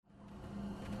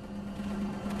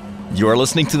You are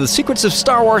listening to The Secrets of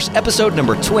Star Wars, episode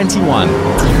number 21.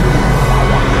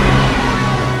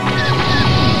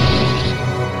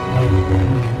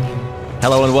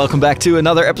 Hello and welcome back to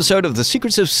another episode of The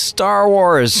Secrets of Star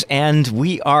Wars. And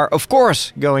we are, of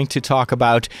course, going to talk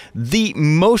about the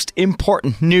most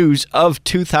important news of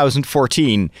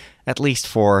 2014, at least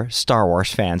for Star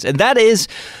Wars fans. And that is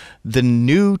the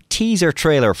new teaser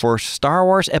trailer for Star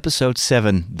Wars Episode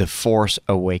 7, The Force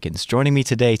Awakens. Joining me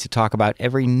today to talk about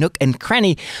every nook and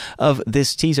cranny of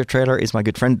this teaser trailer is my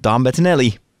good friend Dom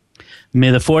Bettinelli.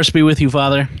 May the Force be with you,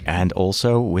 Father. And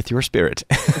also with your spirit.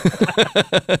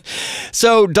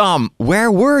 So, Dom,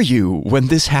 where were you when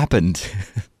this happened?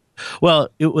 Well,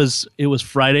 it was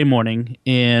Friday morning,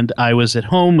 and I was at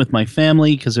home with my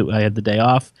family because I had the day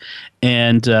off.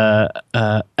 And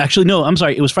actually, no, I'm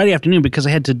sorry, it was Friday afternoon because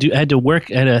I had to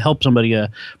work, I had to help somebody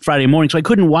Friday morning, so I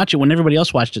couldn't watch it when everybody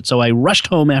else watched it. So I rushed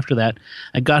home after that.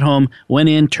 I got home, went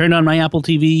in, turned on my Apple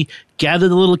TV, gathered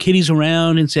the little kiddies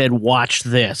around, and said, "Watch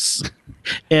this."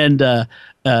 And I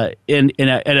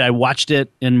watched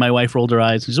it, and my wife rolled her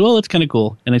eyes and said, "Well, that's kind of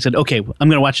cool." And I said, "Okay, I'm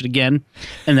going to watch it again,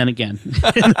 and then again."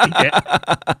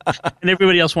 And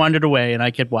everybody else wandered away, and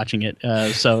I kept watching it.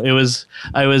 So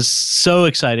I was so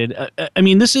excited. I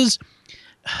mean, this is,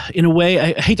 in a way,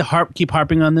 I hate to keep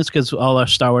harping on this because all our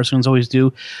Star Wars fans always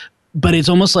do, but it's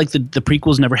almost like the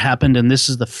prequels never happened, and this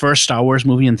is the first Star Wars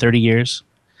movie in 30 years.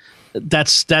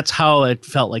 That's how it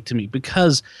felt like to me,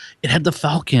 because it had the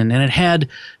Falcon, and it had,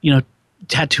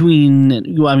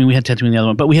 Tatooine. Well, I mean, we had Tatooine in the other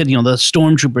one, but we had, the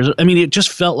stormtroopers. I mean, it just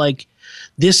felt like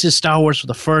this is Star Wars for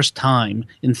the first time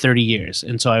in 30 years.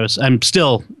 And so I'm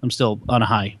still on a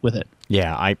high with it.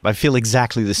 Yeah, I feel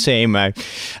exactly the same. I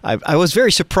was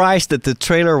very surprised that the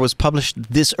trailer was published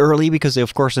this early because they,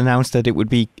 of course, announced that it would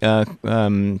be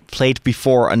played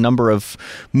before a number of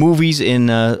movies in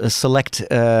a select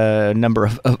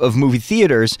number of movie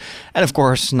theaters. And, of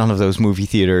course, none of those movie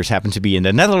theaters happen to be in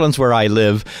the Netherlands where I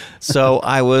live. So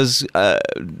I was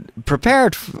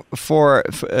prepared for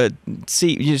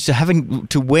having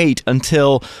to wait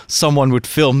until someone would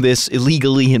film this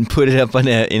illegally and put it up in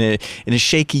a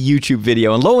shaky YouTube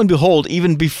video. And lo and behold,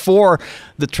 even before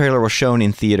the trailer was shown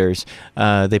in theaters,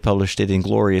 they published it in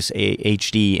glorious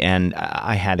HD, and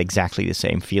I had exactly the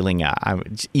same feeling.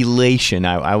 Elation.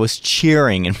 I was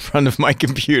cheering in front of my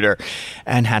computer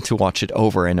and had to watch it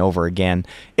over and over again.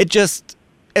 It just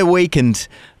awakened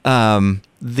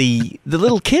the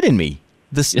little kid in me.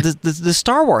 The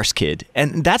Star Wars kid.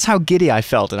 And that's how giddy I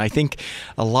felt. And I think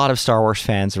a lot of Star Wars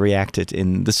fans reacted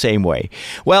in the same way.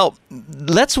 Well,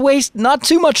 let's waste not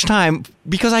too much time,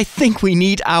 because I think we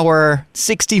need our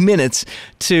 60 minutes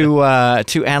to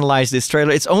analyze this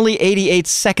trailer. It's only 88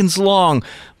 seconds long,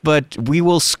 but we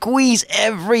will squeeze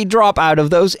every drop out of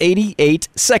those 88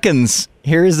 seconds.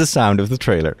 Here is the sound of the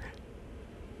trailer.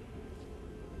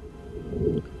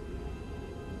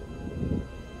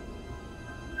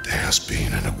 There has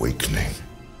been an awakening.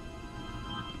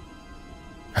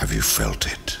 Have you felt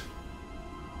it?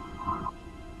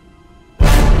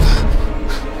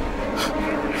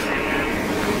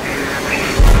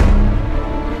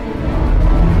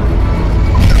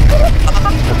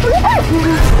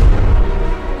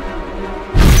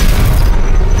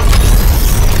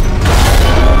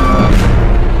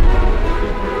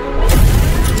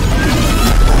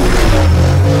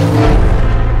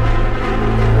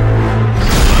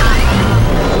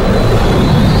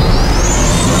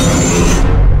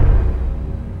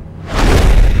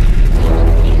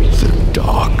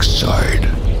 Side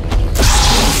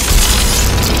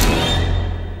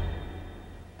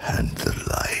and the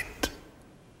light.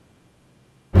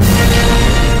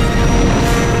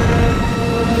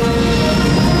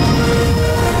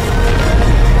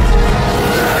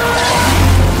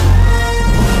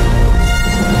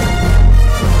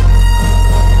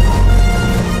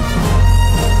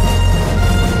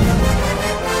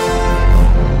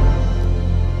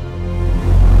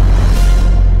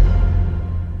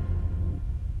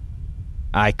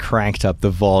 I cranked up the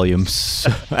volumes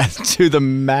to the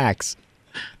max.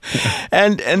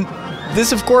 And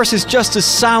this, of course, is just the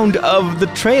sound of the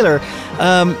trailer.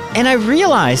 And I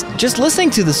realized, just listening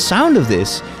to the sound of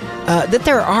this, that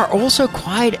there are also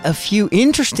quite a few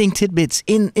interesting tidbits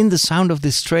in the sound of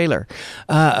this trailer.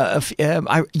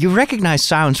 You recognize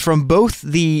sounds from both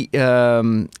the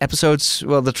episodes,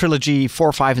 well, the trilogy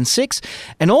 4, 5, and 6,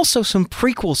 and also some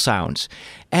prequel sounds.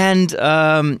 And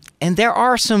there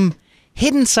are some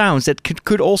hidden sounds that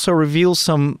could also reveal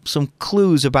some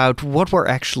clues about what we're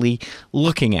actually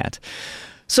looking at.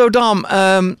 So, Dom,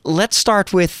 let's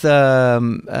start with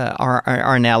our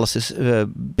analysis,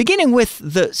 beginning with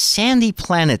the sandy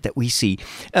planet that we see.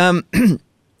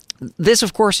 this,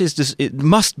 of course, it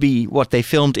must be what they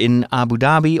filmed in Abu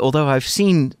Dhabi, although I've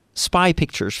seen spy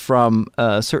pictures from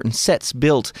certain sets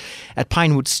built at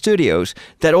Pinewood Studios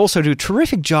that also do a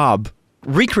terrific job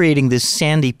recreating this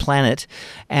sandy planet,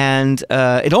 and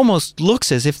it almost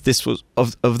looks as if this was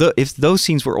if those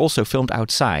scenes were also filmed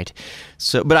outside.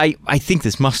 So, but I think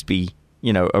this must be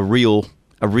a real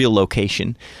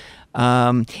location.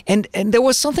 And there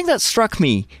was something that struck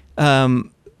me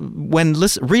when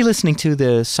re-listening to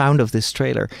the sound of this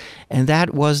trailer, and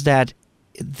that was that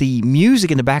the music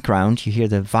in the background, you hear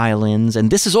the violins, and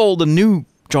this is all the new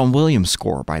John Williams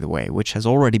score, by the way, which has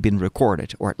already been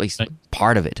recorded, or at least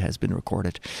part of it has been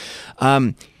recorded.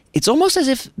 It's almost as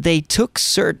if they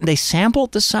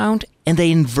sampled the sound and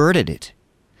they inverted it.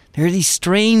 There are these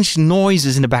strange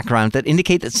noises in the background that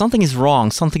indicate that something is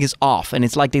wrong, something is off, and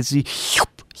it's like this.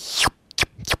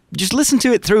 Just listen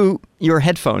to it through your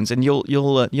headphones, and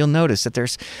you'll notice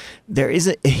that there is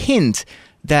a hint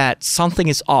that something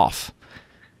is off.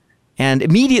 And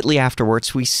immediately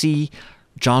afterwards, we see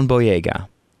John Boyega.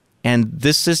 And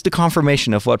this is the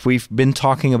confirmation of what we've been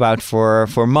talking about for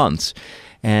months.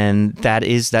 And that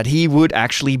is that he would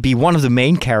actually be one of the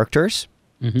main characters.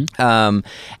 Mm-hmm.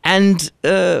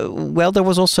 There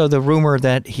was also the rumor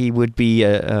that he would be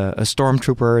a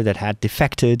stormtrooper that had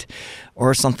defected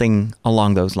or something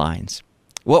along those lines.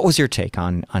 What was your take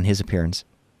on his appearance?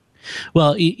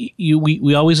 Well,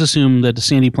 we always assume that the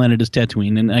sandy planet is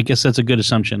Tatooine, and I guess that's a good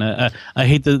assumption. I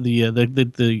hate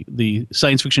the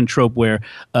science fiction trope where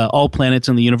all planets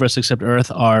in the universe except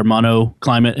Earth are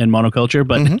monoclimate and monoculture.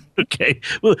 But okay,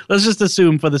 well, let's just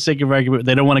assume for the sake of argument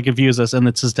they don't want to confuse us, and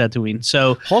this is Tatooine.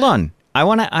 So hold on, I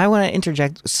want to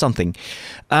interject something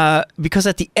because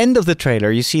at the end of the trailer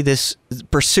you see this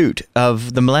pursuit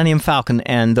of the Millennium Falcon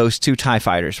and those two TIE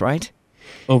fighters, right?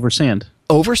 Over sand.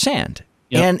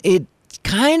 Yep. And it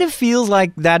kind of feels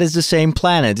like that is the same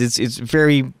planet. It's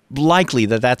very likely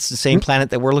that that's the same planet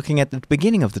that we're looking at the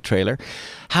beginning of the trailer.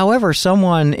 However,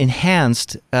 someone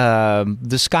enhanced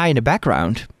the sky in the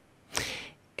background,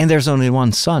 and there's only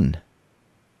one sun.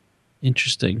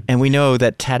 Interesting. And we know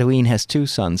that Tatooine has two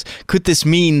suns. Could this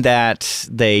mean that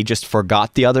they just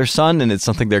forgot the other sun and it's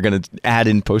something they're going to add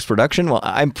in post-production? Well,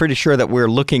 I'm pretty sure that we're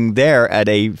looking there at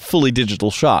a fully digital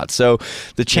shot. So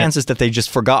the chances that they just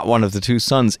forgot one of the two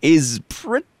suns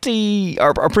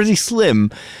are pretty slim.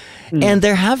 And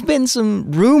there have been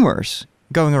some rumors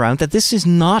going around that this is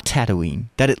not Tatooine,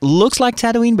 that it looks like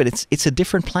Tatooine, but it's a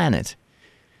different planet.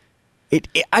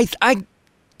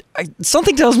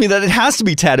 Something tells me that it has to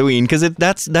be Tatooine because it's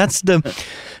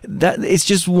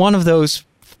just one of those.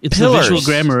 It's pillars. The visual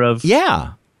grammar of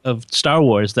Star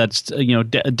Wars. That's a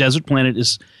desert planet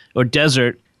is or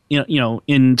desert.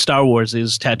 In Star Wars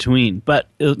is Tatooine, but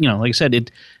like I said,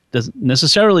 it doesn't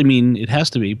necessarily mean it has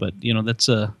to be. But that's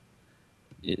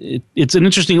it's an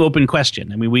interesting open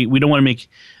question. I mean, we don't want to make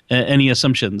any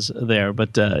assumptions there,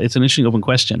 but it's an interesting open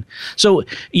question. So,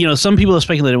 some people have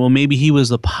speculated, well, maybe he was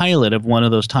the pilot of one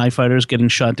of those TIE fighters getting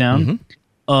shot down.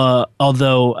 Mm-hmm.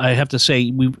 Although I have to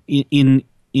say, in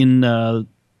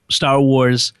Star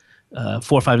Wars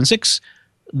 4, 5, and 6,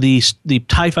 the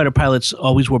TIE fighter pilots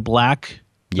always wore black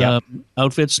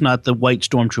outfits, not the white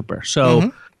stormtrooper. So.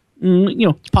 Mm-hmm.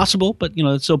 It's possible, but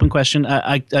it's an open question.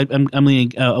 I'm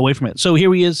leaning away from it. So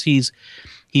here he is. He's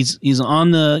on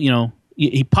the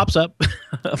he pops up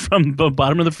from the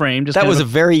bottom of the frame. That was a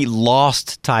very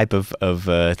Lost type of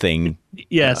thing.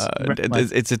 Yes,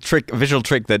 it's a visual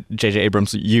trick that J.J.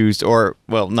 Abrams used, or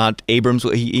well, not Abrams.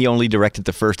 He only directed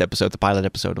the first episode, the pilot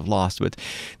episode of Lost. But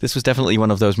this was definitely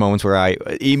one of those moments where I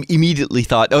immediately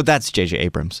thought, "Oh, that's J.J.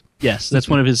 Abrams." Yes, that's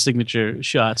one of his signature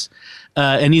shots,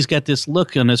 and he's got this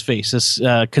look on his face, this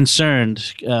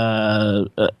concerned,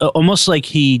 almost like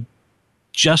he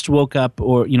just woke up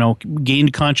or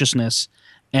gained consciousness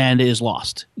and is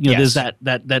lost. There's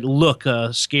that look,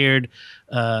 scared,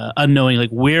 unknowing, like,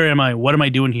 where am I? What am I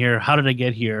doing here? How did I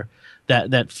get here?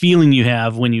 That feeling you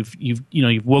have when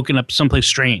you've woken up someplace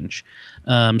strange.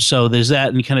 So there's that,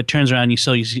 and he kind of turns around.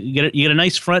 You get a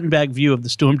nice front and back view of the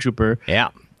stormtrooper. Yeah,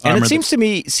 and it seems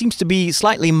to be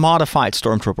slightly modified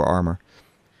stormtrooper armor.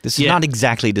 This is not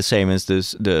exactly the same as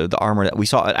the armor that we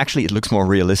saw. Actually, it looks more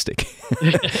realistic.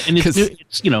 And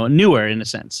it's newer in a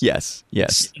sense. Yes.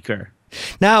 Sleeker.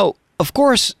 Now, of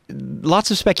course,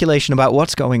 lots of speculation about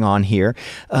what's going on here.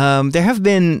 There have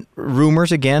been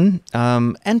rumors again,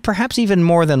 and perhaps even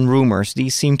more than rumors.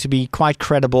 These seem to be quite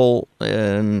credible,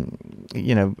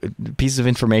 pieces of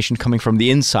information coming from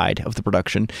the inside of the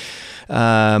production.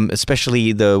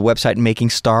 Especially the website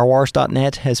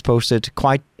MakingStarWars.net has posted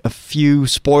quite a few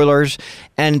spoilers,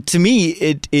 and to me,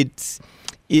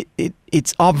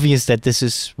 it's obvious that this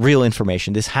is real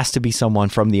information. This has to be someone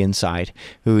from the inside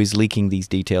who is leaking these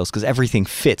details because everything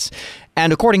fits.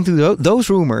 And according to those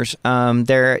rumors,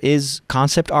 there is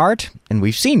concept art, and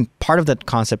we've seen part of that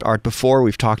concept art before.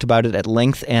 We've talked about it at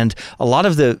length, and a lot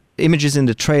of the images in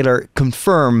the trailer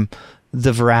confirm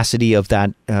the veracity of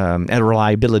that and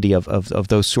reliability of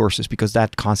those sources, because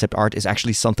that concept art is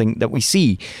actually something that we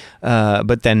see,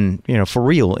 but then for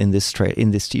real in this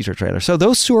teaser trailer. So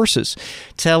those sources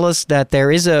tell us that there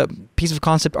is a piece of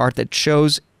concept art that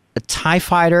shows a TIE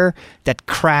fighter that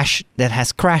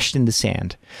has crashed in the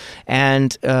sand,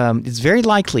 and it's very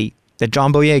likely that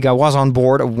John Boyega was on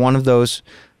board of one of those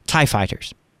TIE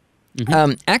fighters.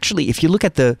 Mm-hmm. Actually, if you look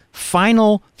at the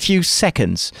final few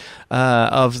seconds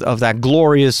of that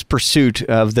glorious pursuit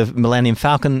of the Millennium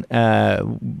Falcon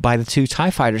by the two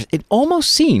TIE fighters, it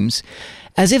almost seems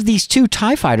as if these two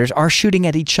TIE fighters are shooting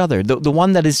at each other. The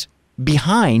one that is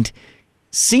behind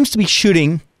seems to be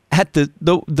shooting at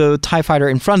the TIE fighter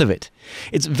in front of it.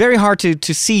 It's very hard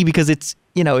to see because it's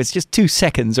just 2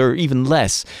 seconds or even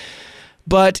less,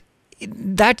 but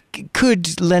that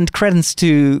could lend credence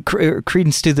to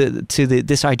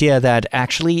this idea that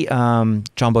actually John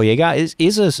Boyega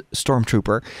is a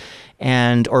stormtrooper,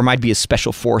 or might be a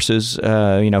special forces,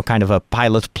 kind of a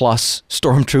pilot plus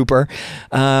stormtrooper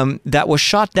that was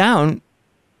shot down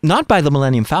not by the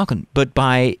Millennium Falcon but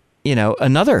by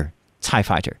another TIE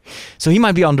fighter. So he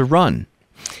might be on the run.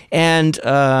 And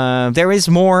there is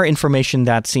more information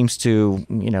that seems to,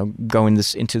 go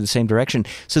into the same direction.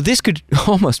 So this could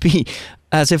almost be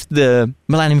as if the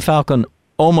Millennium Falcon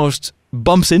almost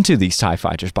bumps into these TIE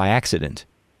fighters by accident.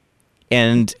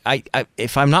 And I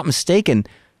if I'm not mistaken,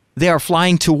 they are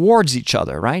flying towards each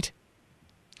other, right?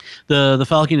 The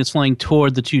Falcon is flying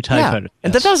toward the two TIE fighters.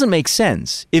 And that doesn't make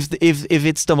sense. If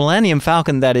it's the Millennium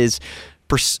Falcon that is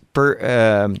it's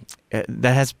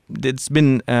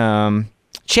been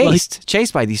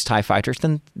chased by these TIE fighters,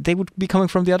 then they would be coming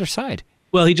from the other side.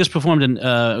 Well, he just performed an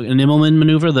Immelman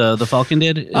maneuver, the Falcon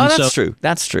did. And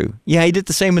That's true. Yeah, he did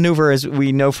the same maneuver as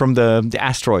we know from the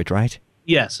asteroid, right?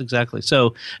 Yes, exactly.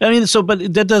 So,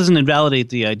 but that doesn't invalidate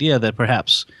the idea that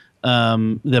perhaps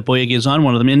that Boyega is on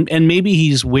one of them. And maybe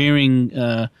he's wearing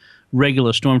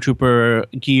regular stormtrooper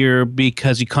gear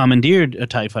because he commandeered a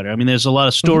TIE fighter. I mean, there's a lot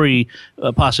of story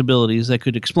possibilities that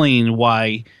could explain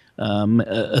why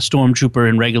a stormtrooper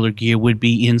in regular gear would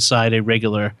be inside a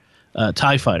regular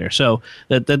TIE fighter. So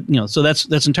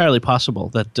that's entirely possible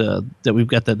that we've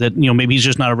got that maybe he's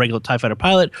just not a regular TIE fighter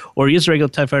pilot, or he is a regular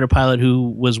TIE fighter pilot who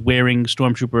was wearing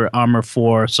stormtrooper armor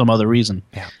for some other reason.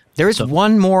 Yeah. There is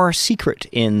one more secret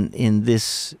in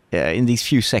these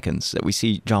few seconds that we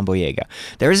see John Boyega.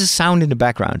 There is a sound in the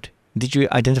background. Did you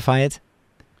identify it?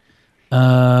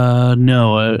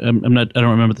 No, I'm not. I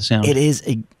don't remember the sound. It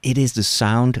is the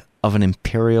sound of an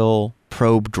Imperial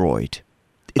probe droid.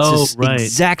 It's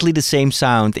exactly the same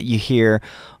sound that you hear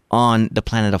on the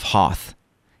planet of Hoth.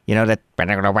 You know that.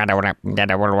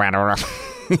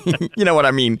 You know what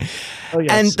I mean? Oh,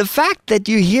 yes. And the fact that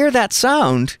you hear that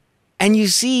sound and you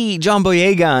see John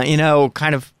Boyega,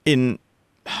 kind of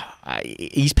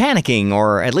he's panicking,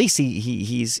 or at least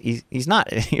he's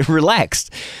not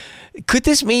relaxed. Could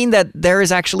this mean that there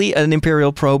is actually an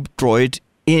Imperial probe droid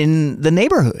in the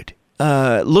neighborhood,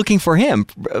 looking for him,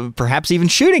 perhaps even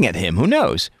shooting at him? Who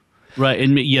knows? Right,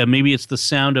 and maybe it's the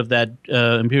sound of that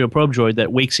Imperial probe droid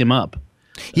that wakes him up.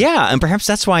 Yeah, and perhaps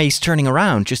that's why he's turning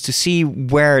around, just to see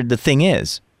where the thing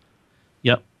is.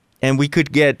 Yep. And we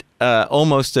could get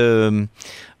almost a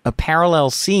parallel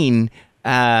scene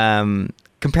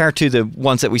compared to the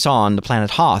ones that we saw on the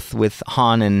planet Hoth with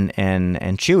Han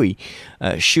and Chewie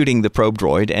shooting the probe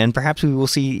droid, and perhaps we will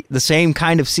see the same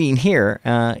kind of scene here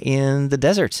in the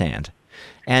desert sand.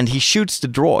 And he shoots the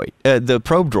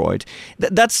probe droid.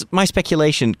 That's my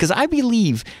speculation, because I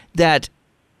believe that,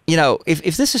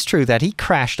 if this is true, that he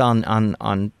crashed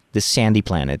on this sandy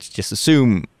planet,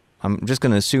 I'm just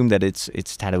going to assume that it's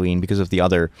Tatooine because of the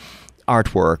other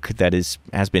artwork that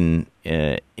has been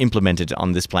implemented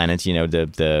on this planet.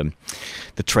 The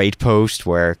trade post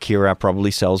where Kira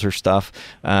probably sells her stuff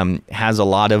has a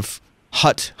lot of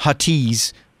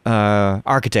Huttese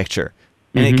architecture.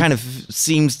 And it kind of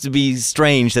seems to be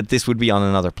strange that this would be on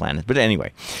another planet. But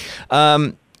anyway,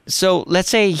 so let's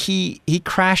say he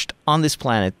crashed on this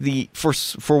planet.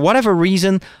 For whatever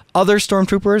reason, other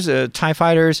stormtroopers, TIE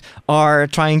fighters, are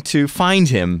trying to find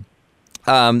him.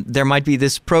 There might be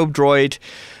this probe droid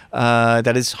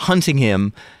that is hunting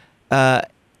him. I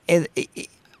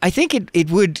think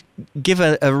it would give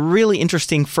a really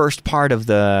interesting first part of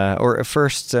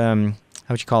first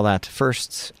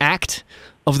act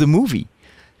of the movie.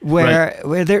 where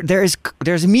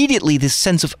there's immediately this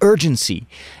sense of urgency,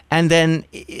 and then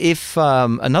if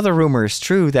another rumor is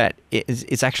true that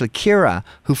it's actually Kira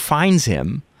who finds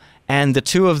him, and the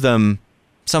two of them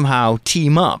somehow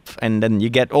team up, and then you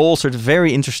get all sorts of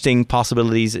very interesting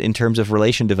possibilities in terms of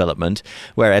relation development,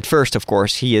 where at first, of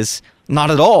course, he is not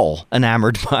at all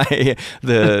enamored by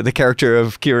the character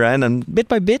of Kira, and then bit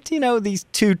by bit, these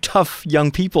two tough young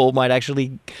people might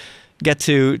actually get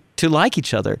to like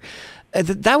each other.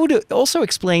 That would also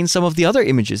explain some of the other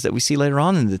images that we see later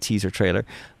on in the teaser trailer,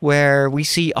 where we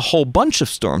see a whole bunch of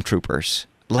stormtroopers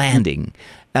landing.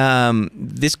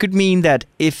 This could mean that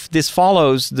if this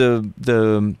follows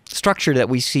the structure that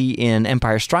we see in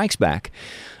Empire Strikes Back,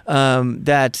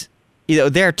 that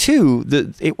there too,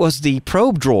 it was the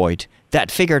probe droid that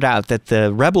figured out that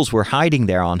the rebels were hiding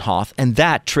there on Hoth, and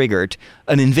that triggered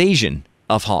an invasion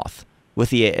of Hoth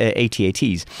with the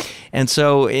AT-ATs. And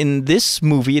so in this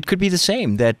movie, it could be the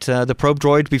same, that the probe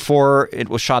droid, before it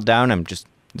was shot down, I'm just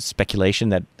speculation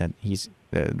that the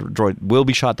droid will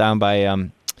be shot down by,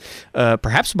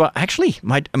 perhaps, but actually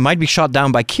might be shot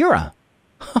down by Kira.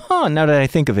 Now that I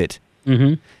think of it.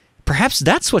 Mm-hmm. Perhaps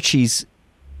that's what she's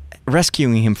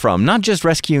rescuing him from. Not just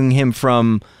rescuing him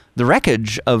from the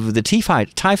wreckage of the TIE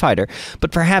fighter,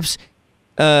 but perhaps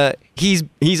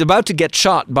he's about to get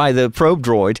shot by the probe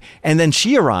droid, and then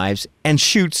she arrives and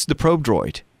shoots the probe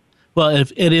droid. Well,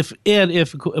 if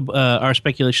our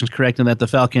speculation is correct, and that the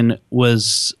Falcon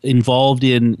was involved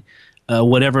in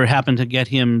whatever happened to get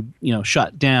him,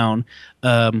 shot down,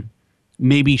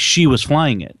 maybe she was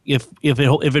flying it. If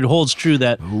it holds true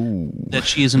that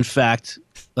she is in fact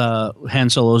Han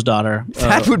Solo's daughter,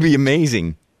 that would be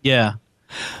amazing. Yeah.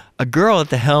 A girl at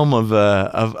the helm of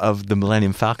the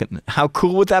Millennium Falcon. How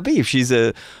cool would that be if she's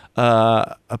a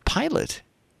pilot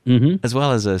as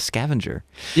well as a scavenger?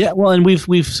 Yeah, well, and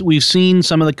we've seen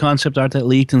some of the concept art that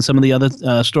leaked, and some of the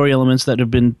other story elements that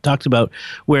have been talked about,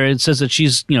 where it says that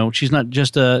she's not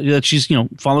just that she's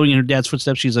following in her dad's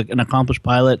footsteps. She's an accomplished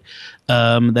pilot.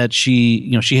 That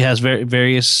she has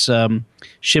various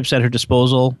ships at her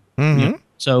disposal. Mm-hmm.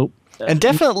 So and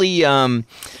definitely.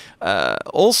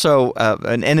 Also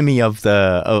an enemy of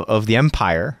the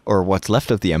Empire, or what's left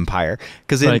of the Empire,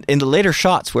 because in the later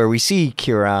shots where we see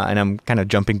Kira, and I'm kind of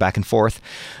jumping back and forth,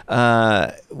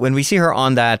 when we see her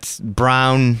on that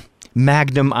brown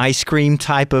Magnum ice cream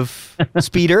type of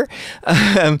speeder,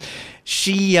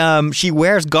 she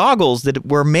wears goggles that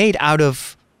were made out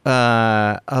of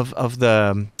the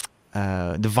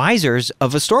visors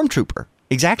of a stormtrooper.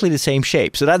 Exactly the same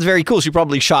shape. So that's very cool. She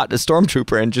probably shot a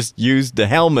stormtrooper and just used the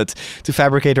helmet to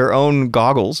fabricate her own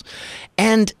goggles.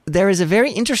 And there is a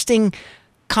very interesting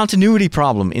continuity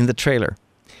problem in the trailer,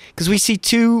 because we see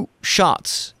two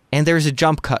shots and there's a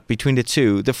jump cut between the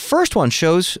two. The first one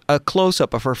shows a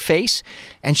close-up of her face,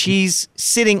 and she's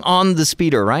sitting on the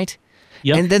speeder, right?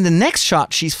 Yep. And then the next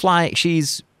shot, she's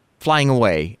flying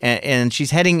away, and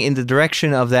she's heading in the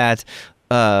direction of that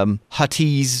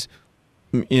Huttese,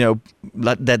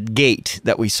 that gate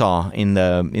that we saw in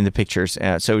the pictures.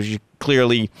 So she's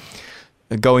clearly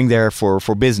going there for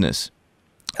business.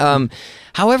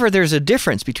 However, there's a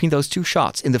difference between those two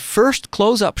shots. In the first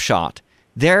close-up shot,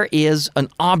 there is an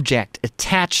object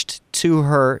attached to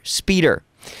her speeder.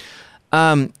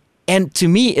 And to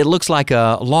me, it looks like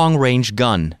a long-range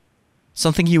gun,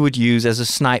 something you would use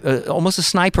as almost a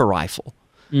sniper rifle.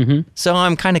 Mm-hmm. So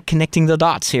I'm kind of connecting the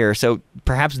dots here. So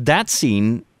perhaps that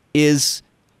scene is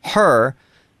her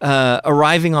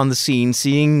arriving on the scene,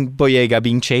 seeing Boyega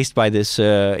being chased by this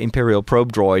Imperial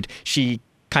probe droid. She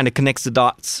kind of connects the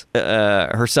dots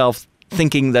herself,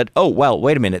 thinking that, oh, well,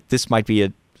 wait a minute, this might be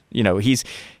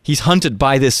he's hunted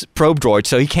by this probe droid,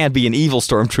 so he can't be an evil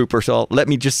stormtrooper, so let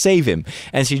me just save him.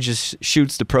 And she just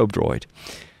shoots the probe droid.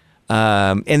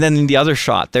 And then in the other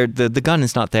shot, the gun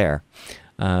is not there.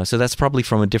 So that's probably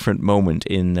from a different moment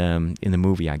in the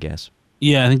movie, I guess.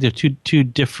 Yeah, I think they're two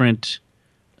different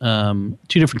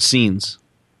scenes.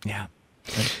 Yeah.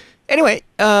 Right. Anyway,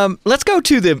 let's go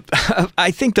to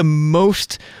I think the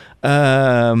most,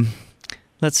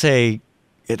 let's say,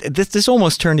 this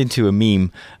almost turned into a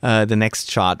meme, the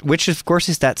next shot, which of course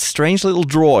is that strange little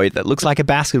droid that looks like a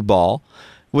basketball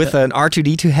with an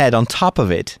R2-D2 head on top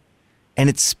of it, and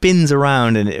it spins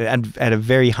around at a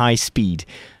very high speed.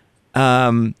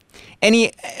 Let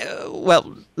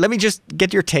me just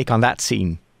get your take on that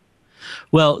scene.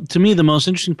 Well, to me, the most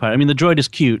interesting part, the droid is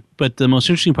cute, but the most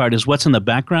interesting part is what's in the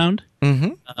background.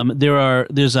 Mm-hmm.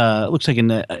 There's looks like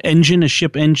a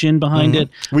ship engine behind it.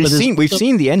 We've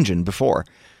seen the engine before.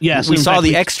 Yes. We saw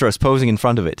the extras posing in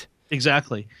front of it.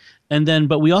 Exactly. And then,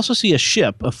 but we also see a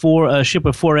ship, a ship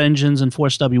with 4 engines and 4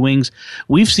 stubby wings.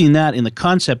 We've seen that in the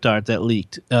concept art that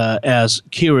leaked as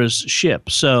Kira's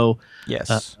ship. So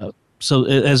Yes. So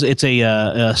as it's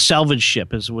a salvage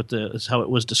ship is how it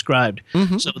was described.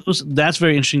 Mm-hmm. So that's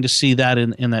very interesting to see that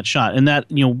in that shot. And that,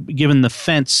 given the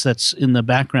fence that's in the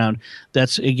background,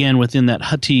 that's again within that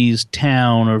Huttese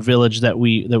town or village that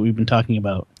we've been talking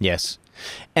about. Yes.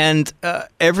 And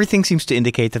everything seems to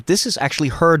indicate that this is actually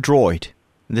her droid.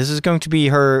 This is going to be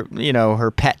her, her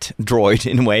pet droid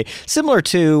in a way, similar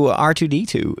to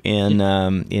R2-D2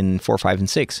 in 4, 5, and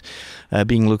 6,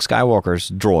 being Luke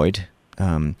Skywalker's droid.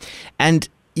 And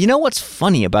you know what's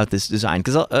funny about this design?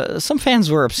 Because some fans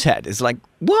were upset. It's like,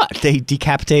 what? They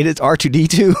decapitated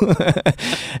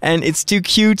R2-D2? And it's too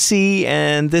cutesy.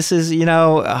 And this is,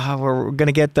 we're going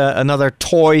to get another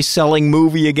toy-selling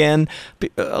movie again.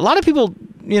 A lot of people,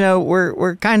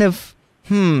 were kind of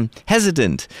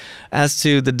hesitant as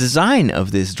to the design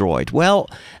of this droid. Well,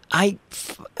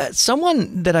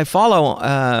 someone that I follow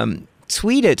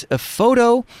tweeted a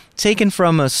photo taken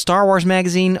from a Star Wars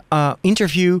magazine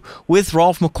interview with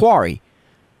Ralph McQuarrie.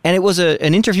 And it was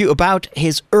an interview about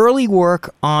his early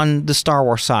work on the Star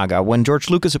Wars saga, when George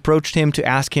Lucas approached him to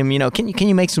ask him, can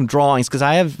you make some drawings? Because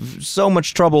I have so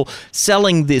much trouble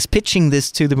pitching this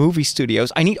to the movie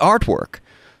studios. I need artwork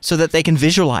so that they can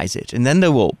visualize it, and then they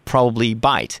will probably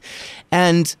bite.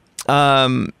 And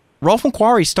Ralph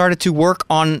McQuarrie started to work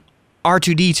on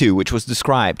R2-D2, which was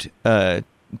described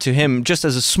to him just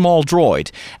as a small droid.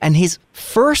 And his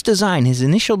first design, his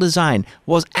initial design,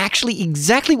 was actually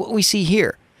exactly what we see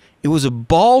here. It was a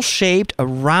ball-shaped, a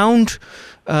round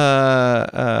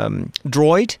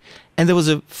droid, and there was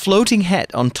a floating head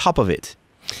on top of it.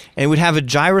 And it would have a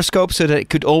gyroscope so that it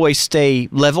could always stay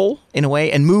level, in a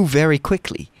way, and move very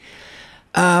quickly.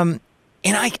 And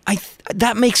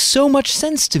that makes so much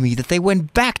sense to me that they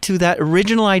went back to that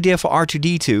original idea for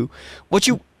R2-D2. What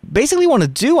you basically want to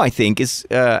do, I think, is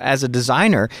as a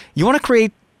designer, you want to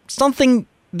create something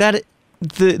that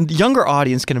the younger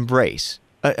audience can embrace.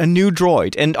 A new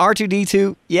droid. And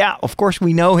R2-D2, yeah, of course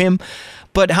we know him,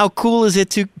 but how cool is it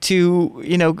to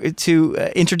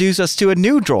introduce us to a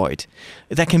new droid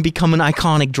that can become an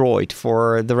iconic droid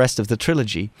for the rest of the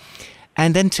trilogy?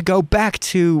 And then to go back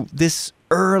to this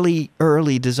early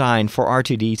design for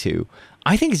R2-D2,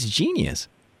 I think it's genius.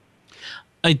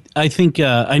 I think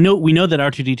we know that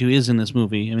R2-D2 is in this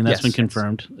movie. I mean, that's been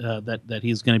confirmed that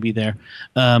he's going to be there.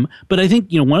 But I think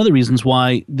one of the reasons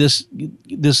why this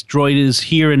droid is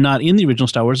here and not in the original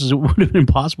Star Wars is it would have been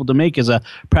impossible to make as a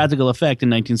practical effect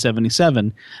in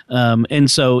 1977,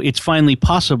 and so it's finally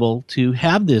possible to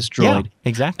have this droid. Yeah,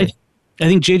 exactly. I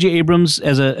think J.J. Abrams,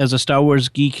 as a Star Wars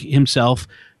geek himself,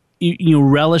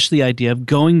 relish the idea of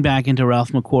going back into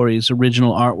Ralph McQuarrie's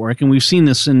original artwork, and we've seen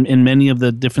this in many of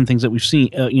the different things that we've seen,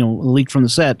 leaked from the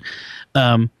set.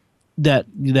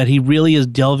 That he really is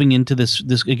delving into this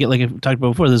again, like I talked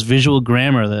about before, this visual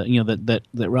grammar that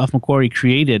Ralph McQuarrie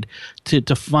created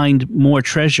to find more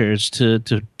treasures to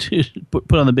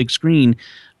put on the big screen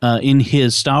in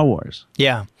his Star Wars.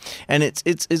 Yeah, and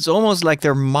it's almost like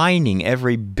they're mining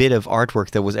every bit of artwork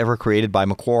that was ever created by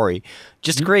McQuarrie,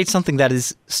 just to create something that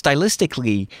is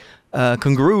stylistically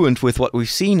congruent with what we've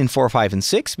seen in 4, 5, and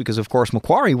 6. Because of course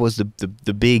McQuarrie was the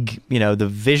big the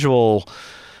visual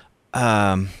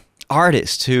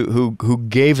artist who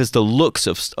gave us the looks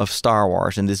of Star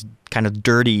Wars and this kind of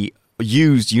dirty,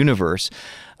 used universe.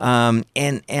 And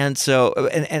at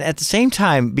the same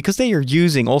time, because they are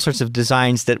using all sorts of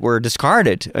designs that were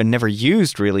discarded and never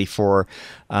used really for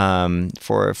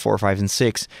 4, 5, and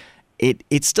 6,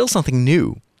 it's still something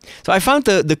new. So I found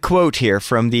the quote here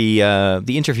from the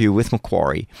interview with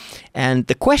McQuarrie, and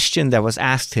the question that was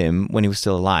asked him when he was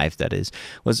still alive, that is,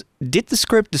 was, did the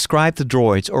script describe the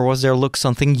droids, or was their look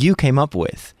something you came up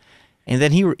with? And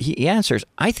then he answers,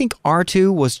 I think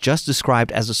R2 was just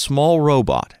described as a small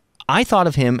robot. I thought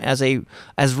of him as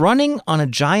running on a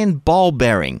giant ball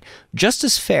bearing, just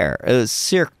as fair, a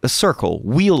circle,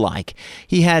 wheel-like.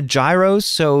 He had gyros,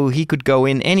 so he could go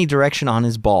in any direction on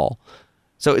his ball.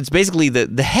 So it's basically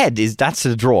the head that's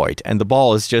the droid, and the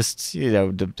ball is just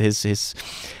his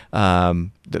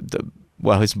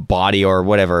body or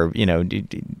whatever,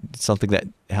 something that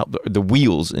helped the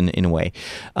wheels in a way.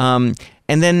 And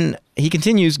then he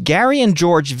continues, Gary and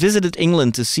George visited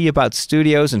England to see about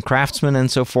studios and craftsmen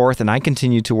and so forth, and I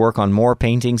continued to work on more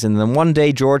paintings. And then one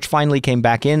day George finally came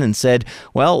back in and said,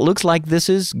 well, looks like this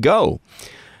is go.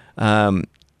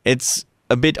 It's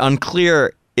a bit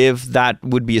unclear if that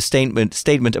would be a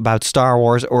statement about Star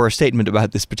Wars or a statement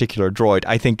about this particular droid.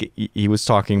 I think he was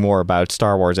talking more about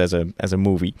Star Wars as a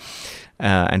movie,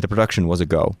 and the production was a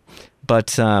go.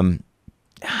 But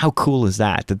how cool is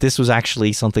that? That this was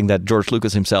actually something that George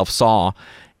Lucas himself saw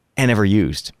and never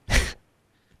used.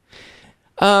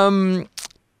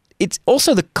 It's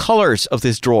also the colors of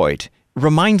this droid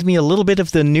remind me a little bit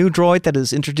of the new droid that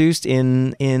is introduced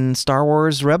in Star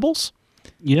Wars Rebels.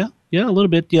 Yeah, a little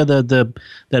bit. Yeah,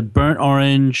 that burnt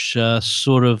orange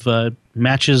sort of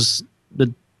matches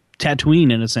the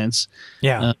Tatooine in a sense.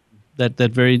 Yeah. That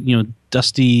very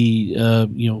dusty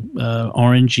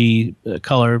orangey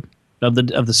color of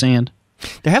the sand.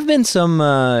 There have been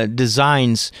some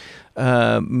designs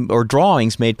or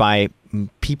drawings made by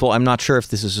people. I'm not sure if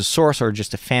this is a source or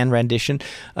just a fan rendition,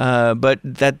 but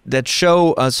that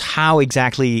show us how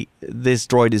exactly this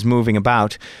droid is moving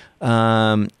about.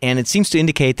 And it seems to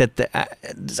indicate that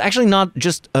it's actually not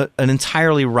just an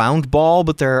entirely round ball,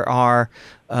 but there are...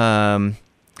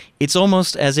 it's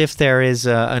almost as if there is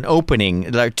an opening,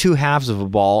 like two halves of a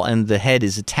ball, and the head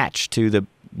is attached to the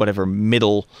whatever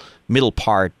middle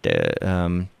part,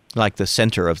 like the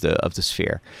center of the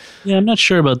sphere. Yeah, I'm not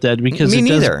sure about that because Me it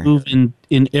neither. does move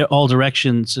in all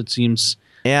directions. It seems.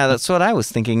 Yeah, that's what I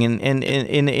was thinking.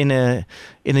 In a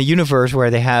universe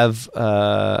where they have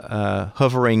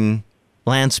hovering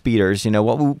land speeders,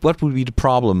 what would be the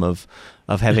problem of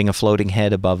having a floating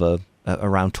head above a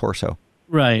round torso?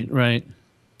 Right.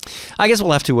 I guess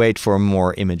we'll have to wait for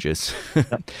more images.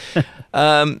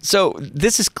 So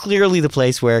this is clearly the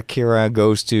place where Kira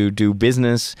goes to do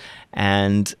business,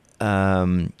 and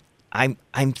I'm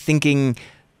thinking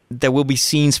there will be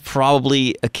scenes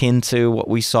probably akin to what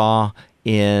we saw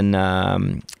in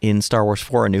Star Wars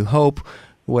 4: A New Hope,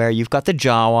 where you've got the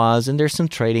Jawas and there's some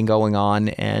trading going on,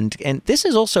 and this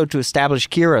is also to establish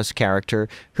Kira's character,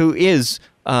 who is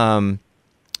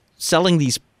selling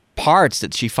these parts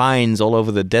that she finds all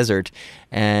over the desert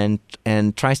and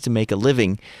tries to make a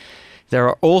living. There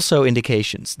are also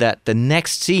indications that the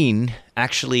next scene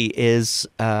actually is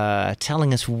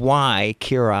telling us why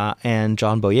Kira and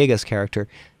John Boyega's character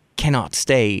cannot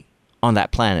stay on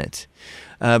that planet.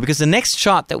 Because the next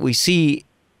shot that we see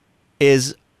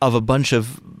is of a bunch of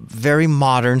very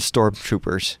modern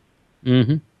stormtroopers.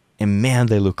 Mm-hmm. And man,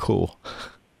 they look cool.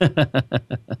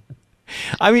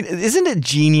 I mean, isn't it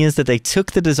genius that they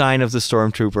took the design of the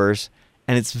stormtroopers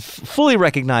and it's fully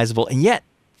recognizable, and yet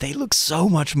they look so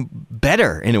much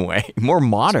better in a way, more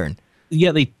modern.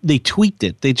 Yeah, they tweaked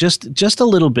it. They just a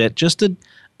little bit,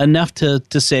 enough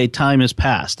to say time has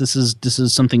passed. This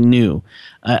is something new.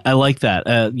 I like that.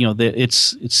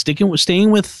 It's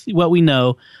staying with what we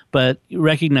know, but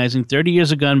recognizing 30 years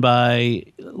have gone by.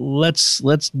 Let's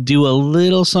do a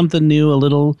little something new, a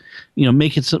little,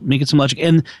 make it some logic.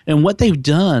 And what they've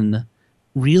done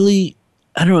really,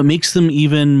 I don't know, it makes them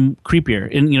even creepier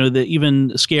and even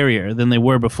scarier than they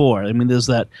were before. I mean, there's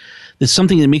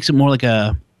something that makes it more like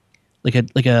a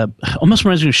almost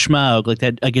reminds me of Schmaug, like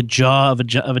a jaw of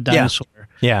a dinosaur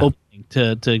opening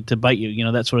to bite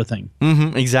you, that sort of thing.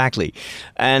 Mm-hmm, exactly.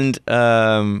 And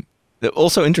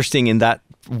also interesting in that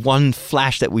one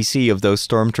flash that we see of those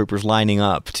stormtroopers lining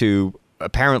up to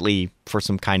apparently for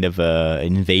some kind of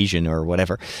invasion or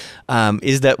whatever,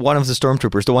 is that one of the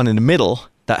stormtroopers, the one in the middle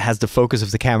that has the focus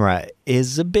of the camera,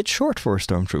 is a bit short for a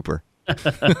stormtrooper.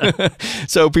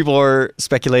 So people are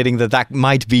speculating that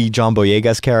might be John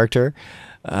Boyega's character,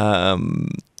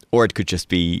 or it could just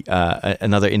be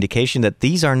another indication that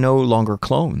these are no longer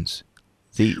clones.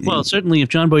 Well, certainly if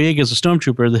John Boyega is a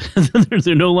stormtrooper,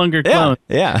 they're no longer clones.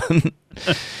 Yeah.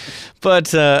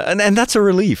 But and that's a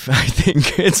relief. I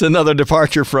think it's another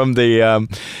departure from the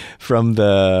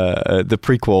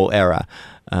prequel era,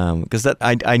 because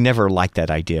I never liked that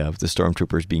idea of the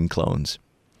stormtroopers being clones.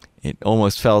 It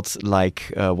almost felt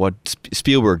like what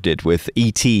Spielberg did with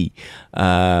E.T.,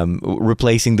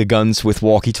 replacing the guns with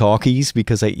walkie-talkies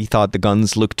because he thought the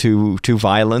guns looked too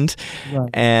violent. Right.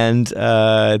 And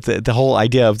the whole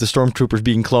idea of the stormtroopers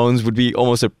being clones would be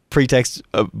almost a pretext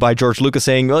by George Lucas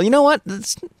saying, well, you know what?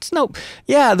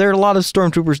 Yeah, there are a lot of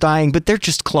stormtroopers dying, but they're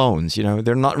just clones.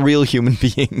 They're not real human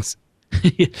beings.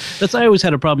 I always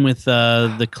had a problem with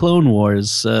the Clone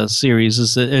Wars series.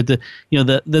 Is that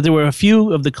there were a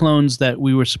few of the clones that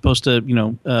we were supposed to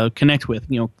connect with,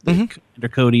 mm-hmm.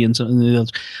 Cody and some of the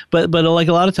others. But like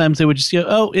a lot of times they would just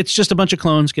it's just a bunch of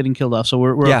clones getting killed off, so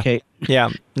we're okay. Yeah,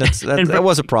 that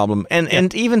was a problem.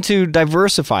 And even to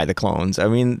diversify the clones, I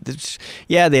mean,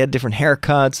 they had different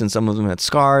haircuts and some of them had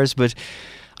scars, but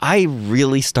I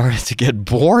really started to get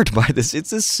bored by this.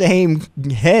 It's the same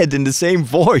head and the same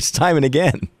voice time and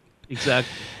again.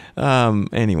 Exactly.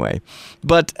 Anyway,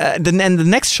 but then the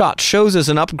next shot shows us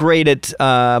an upgraded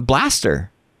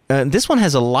blaster. This one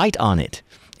has a light on it.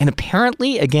 And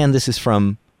apparently, again, this is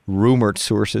from rumored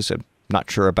sources. not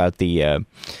sure about the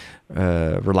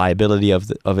reliability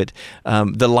of it.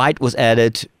 The light was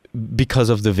added because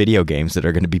of the video games that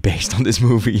are going to be based on this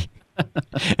movie.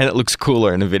 And it looks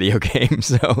cooler in a video game,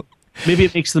 so... Maybe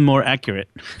it makes them more accurate.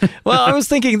 Well, I was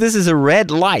thinking this is a red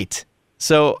light.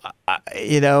 So,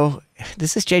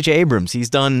 this is J.J. Abrams. He's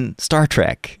done Star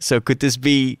Trek. So could this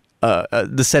be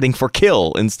the setting for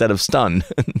kill instead of stun?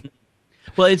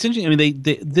 Well, it's interesting. I mean,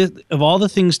 they of all the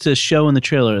things to show in the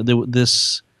trailer,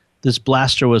 this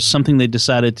blaster was something they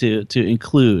decided to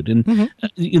include. And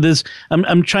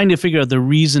I'm trying to figure out the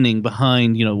reasoning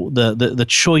behind the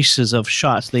choices of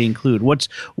shots they include. What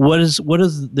is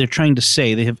they're trying to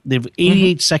say? They have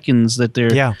 88 seconds that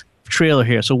they're trailer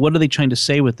here. So what are they trying to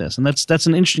say with this? And that's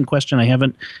an interesting question. I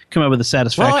haven't come up with a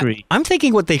satisfactory. Well, I'm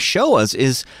thinking what they show us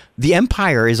is the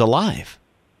Empire is alive.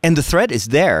 And the threat is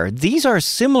there. These are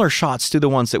similar shots to the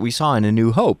ones that we saw in A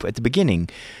New Hope at the beginning.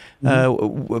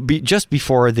 Just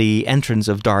before the entrance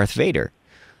of Darth Vader,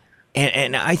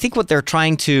 and I think what they're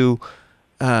trying to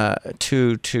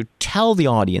tell the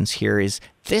audience here is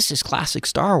this is classic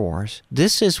Star Wars.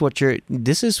 This is what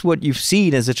you've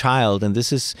seen as a child, and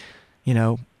this is,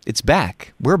 it's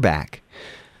back. We're back,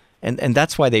 and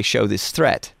that's why they show this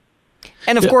threat.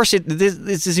 And of course,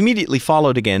 this is immediately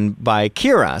followed again by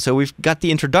Kira. So we've got the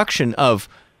introduction of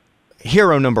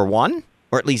hero number 1,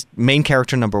 or at least main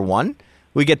character number 1.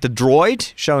 We get the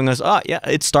droid showing us,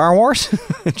 it's Star Wars,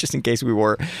 just in case we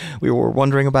were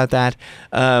wondering about that.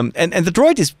 And the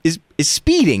droid is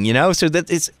speeding, so that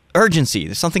it's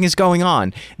urgency. Something is going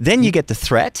on. Then you get the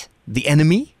threat, the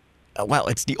enemy. Well,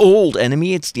 it's the old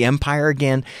enemy. It's the Empire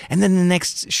again. And then the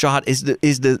next shot is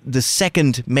the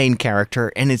second main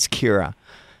character, and it's Kira.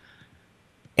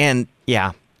 And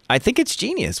yeah, I think it's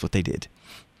genius what they did.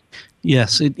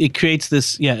 Yes, it creates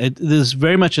this. Yeah, there's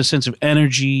very much a sense of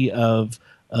energy of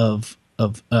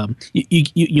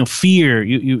fear.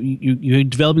 You're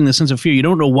developing this sense of fear. You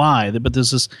don't know why, but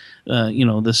there's this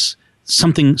this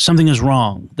something is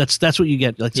wrong. That's what you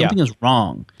get. Like something is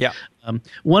wrong. Yeah.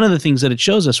 One of the things that it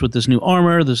shows us with this new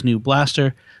armor, this new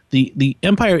blaster, the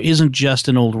Empire isn't just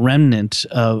an old remnant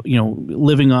of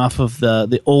living off of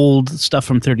the old stuff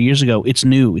from 30 years ago. It's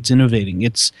new. It's innovating.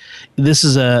 This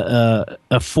is a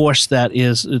force that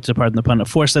is, to pardon the pun, a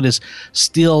force that is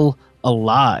still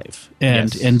alive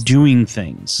and doing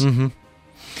things. Mm-hmm.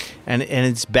 And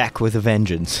it's back with a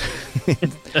vengeance.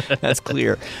 That's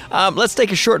clear. Let's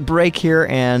take a short break here,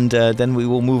 and then we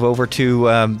will move over to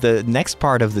the next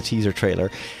part of the teaser trailer.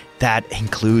 That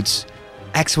includes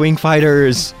X-Wing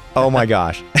fighters. Oh my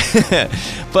gosh.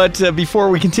 But before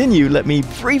we continue, let me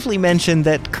briefly mention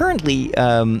that currently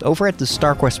over at the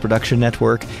StarQuest Production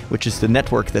Network, which is the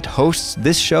network that hosts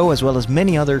this show as well as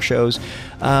many other shows,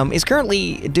 is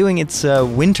currently doing its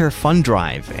winter fund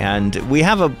drive. And we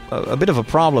have a bit of a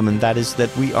problem, and that is that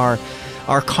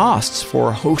our costs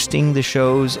for hosting the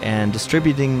shows and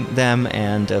distributing them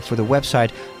and for the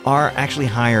website are actually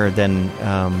higher than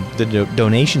the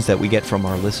donations that we get from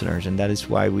our listeners. And that is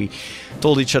why we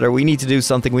told each other we need to do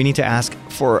something. We need to ask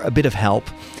for a bit of help.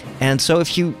 And so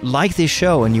if you like this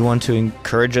show and you want to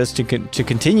encourage us to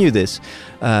continue this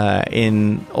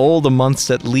in all the months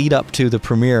that lead up to the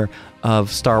premiere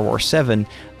of Star Wars 7,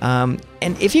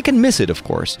 and if you can miss it, of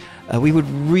course, we would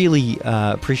really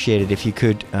appreciate it if you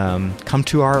could come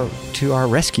to our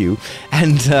rescue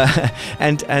and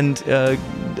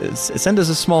send us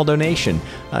a small donation.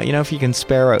 If you can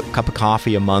spare a cup of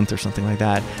coffee a month or something like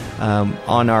that.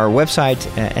 On our website,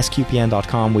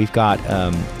 sqpn.com, we've got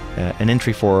an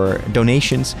entry for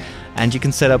donations, and you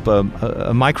can set up a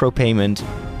micropayment.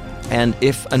 And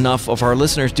if enough of our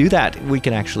listeners do that, we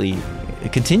can actually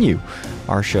continue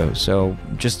our show. So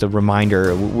just a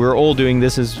reminder, we're all doing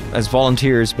this as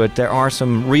volunteers, but there are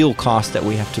some real costs that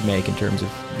we have to make in terms of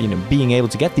being able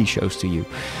to get these shows to you.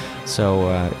 So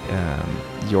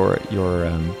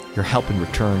your help in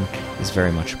return is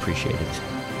very much appreciated.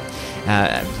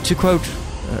 To quote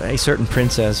a certain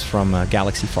princess from a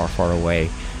galaxy far, far away,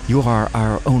 you are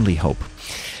our only hope.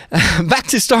 Back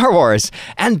to Star Wars,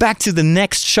 and back to the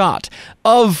next shot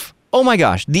of, oh my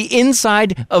gosh, the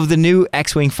inside of the new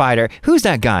X-Wing fighter. Who's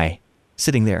that guy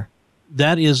sitting there?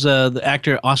 That is the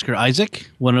actor Oscar Isaac,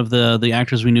 one of the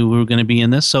actors we knew were going to be in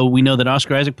this. So we know that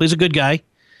Oscar Isaac plays a good guy,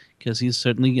 because he's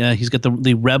certainly he's got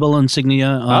the rebel insignia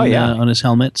on his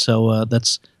helmet. So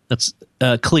that's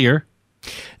clear.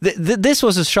 This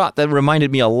was a shot that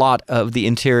reminded me a lot of the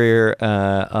interior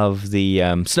of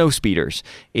the snow speeders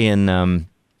in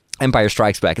Empire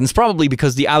Strikes Back, and it's probably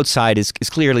because the outside is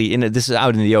clearly this is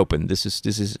out in the open. This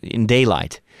is in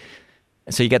daylight,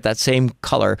 so you get that same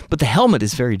color, but the helmet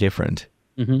is very different.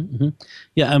 Mm-hmm, mm-hmm.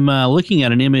 Yeah, I'm looking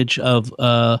at an image of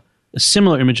a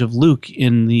similar image of Luke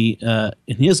in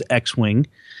his X-wing,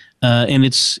 and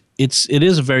it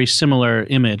is a very similar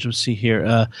image. Let's see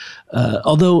here.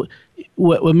 Although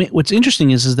what's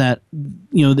interesting is that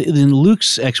in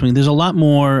Luke's X-wing, there's a lot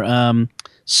more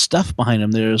stuff behind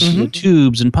him. There's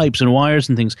tubes and pipes and wires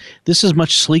and things. This is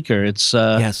much sleeker. It's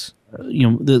yes.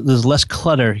 There's less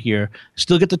clutter here.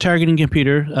 Still get the targeting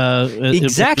computer.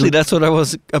 Exactly, that's what I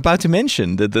was about to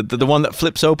mention. The one that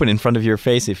flips open in front of your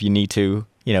face if you need to,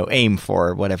 aim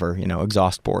for whatever,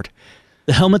 exhaust port.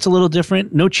 The helmet's a little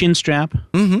different. No chin strap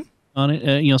on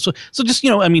it. So just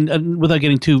without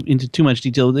getting into too much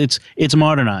detail, it's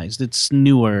modernized. It's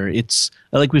newer. It's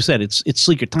like we said, it's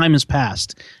sleeker. Time has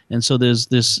passed, and so there's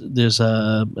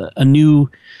a new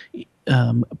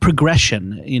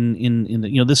progression in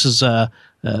the, this is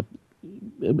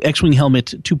X-wing helmet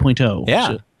 2.0. Yeah,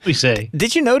 so we say.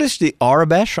 Did you notice the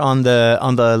Arabesh on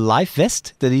the life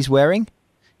vest that he's wearing?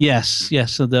 Yes.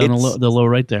 So the low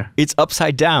right there. It's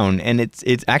upside down, and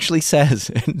it actually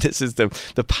says, and this is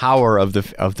the power of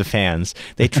the fans.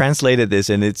 They translated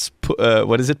this, and it's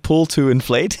what is it? Pull to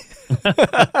inflate.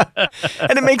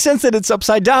 And it makes sense that it's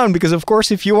upside down because, of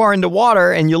course, if you are in the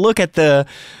water and you look at the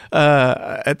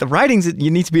writings, you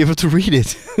need to be able to read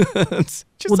it.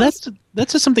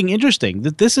 That's just something interesting.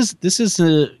 That this is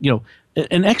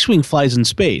an X-wing flies in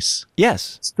space.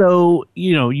 Yes. So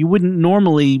you wouldn't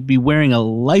normally be wearing a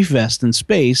life vest in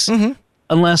space.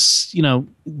 Unless,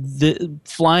 the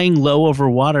flying low over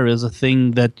water is a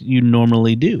thing that you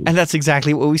normally do. And that's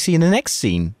exactly what we see in the next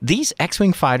scene. These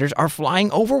X-Wing fighters are flying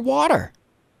over water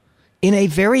in a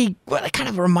very, it kind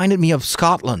of reminded me of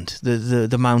Scotland,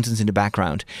 the mountains in the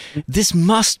background. This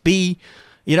must be,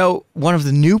 one of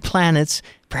the new planets.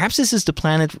 Perhaps this is the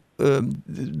planet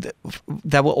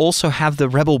that will also have the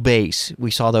rebel base.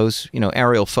 We saw those,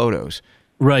 aerial photos.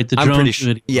 Right, the drone. I'm pretty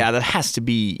sure. Yeah, that has to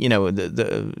be,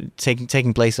 the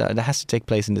taking place. That has to take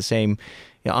place in the same,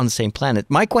 on the same planet.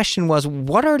 My question was,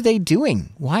 what are they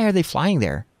doing? Why are they flying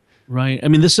there? Right. I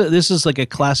mean, this is like a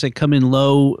classic come in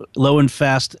low and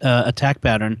fast attack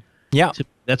pattern. Yeah,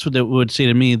 that's what they would say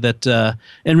to me. That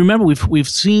and remember, we've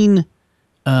seen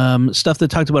stuff that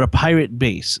talked about a pirate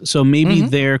base. So maybe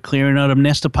they're clearing out a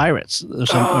nest of pirates.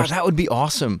 That would be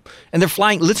awesome. And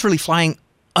they're literally flying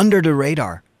under the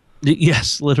radar.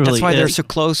 Yes, literally. That's why they're so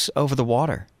close over the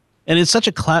water. And it's such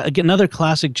another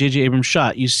classic J.J. Abrams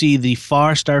shot. You see the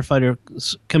far starfighter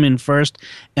come in first,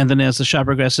 and then as the shot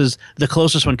progresses, the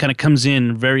closest one kind of comes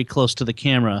in very close to the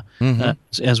camera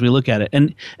as we look at it.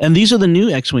 And these are the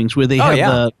new X-wings where they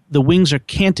have the wings are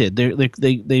canted.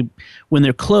 They when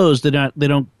they're closed, they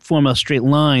don't form a straight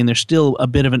line. There's still a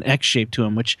bit of an X shape to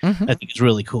them, which I think is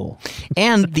really cool.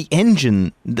 And the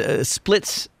engine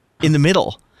splits in the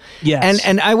middle. Yes.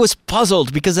 And I was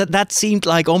puzzled because that seemed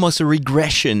like almost a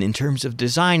regression in terms of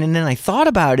design. And then I thought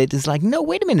about it. It's like, no,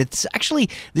 wait a minute.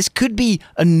 This could be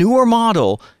a newer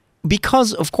model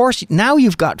because, of course, now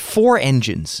you've got 4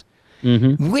 engines,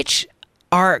 which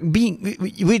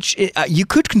you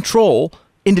could control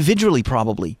individually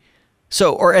probably.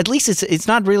 So, or at least it's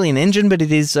not really an engine, but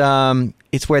it is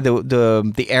it's where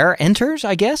the air enters,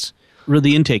 I guess.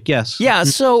 The intake, yes. Yeah,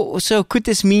 so could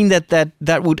this mean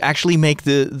that would actually make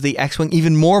the X-Wing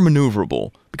even more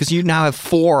maneuverable? Because you now have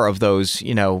 4 of those,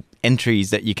 entries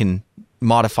that you can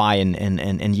modify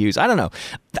and use. I don't know.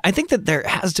 I think that there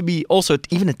has to be also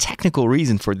even a technical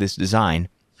reason for this design.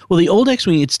 Well, the old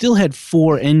X-Wing, it still had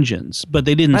 4 engines, but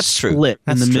they didn't split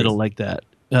in the middle like that.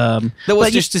 There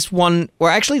was just this one, or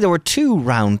actually there were 2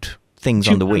 round things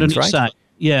on the wings, right? Side.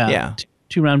 Yeah.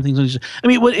 2 round things on each side. I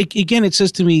mean, again, it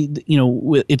says to me,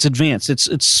 it's advanced.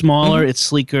 It's smaller. It's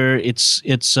sleeker.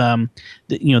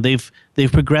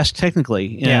 They've progressed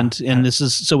technically, and this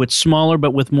is so it's smaller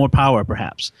but with more power,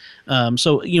 perhaps.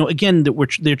 So again,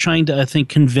 they're trying to, I think,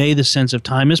 convey the sense of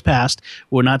time has passed.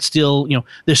 We're not still,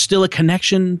 there's still a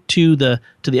connection to the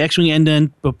X-wing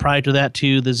end, but prior to that,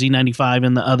 to the Z95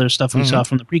 and the other stuff we saw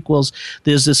from the prequels.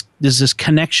 There's this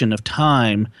connection of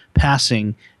time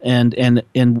passing and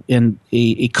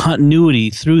a continuity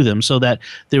through them, so that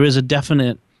there is a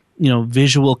definite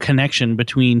visual connection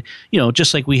between,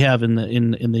 just like we have in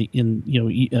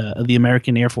the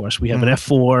American Air Force. We have an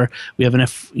F4, we have an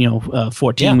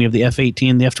F-14, we have the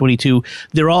F-18, the F-22.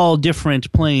 They're all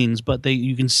different planes, but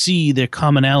you can see their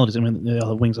commonalities. I mean, they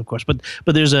all have wings, of course, but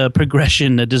there's a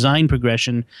progression, a design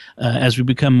progression as we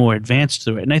become more advanced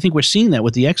through it. And I think we're seeing that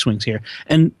with the X-wings here.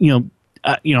 And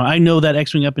I know that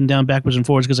X-wing up and down, backwards and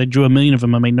forwards because I drew a million of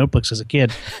them on my notebooks as a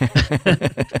kid.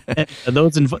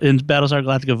 Those in Battlestar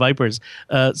Galactica Vipers.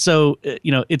 So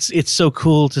it's so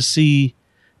cool to see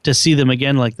them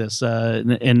again like this.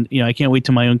 And I can't wait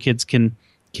till my own kids can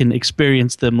can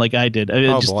experience them like I did.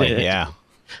 Yeah.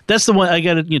 That's the one I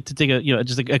got to take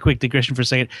a quick digression for a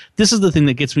second. This is the thing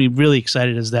that gets me really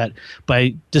excited is that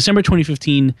by December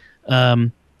 2015,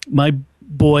 my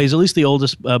boys, at least the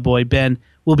oldest boy Ben,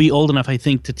 will be old enough, I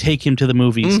think, to take him to the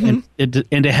movies and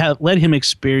to let him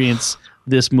experience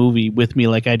this movie with me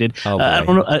like I did. Oh, boy. I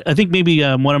don't know. I think maybe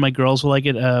one of my girls will like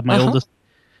it. My oldest.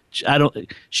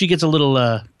 She gets a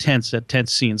little tense at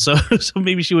tense scenes, so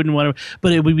maybe she wouldn't want to.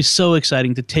 But it would be so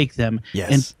exciting to take them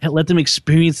and let them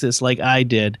experience this like I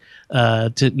did,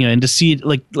 and to see it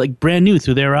like brand new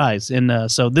through their eyes. And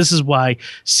so this is why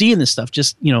seeing this stuff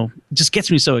just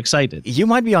gets me so excited. You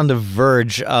might be on the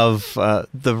verge of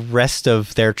the rest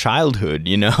of their childhood,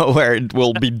 where it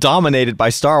will be dominated by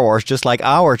Star Wars, just like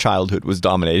our childhood was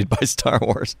dominated by Star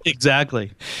Wars.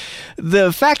 Exactly.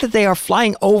 The fact that they are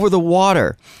flying over the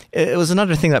water, it was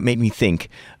another thing that made me think.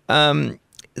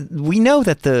 We know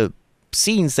that the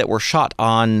scenes that were shot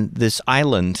on this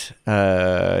island,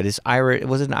 was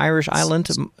it an Irish island?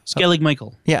 Skellig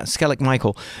Michael. Yeah, Skellig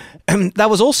Michael. That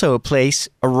was also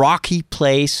a rocky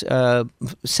place,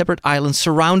 separate island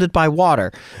surrounded by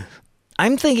water.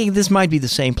 I'm thinking this might be the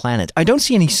same planet. I don't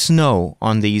see any snow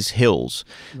on these hills,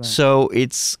 so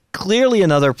it's clearly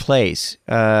another place,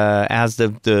 as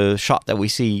the shot that we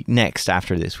see next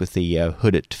after this with the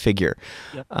hooded figure.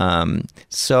 Yep.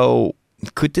 So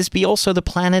could this be also the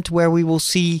planet where we will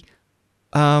see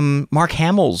Mark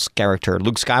Hamill's character,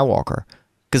 Luke Skywalker?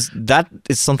 Because that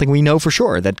is something we know for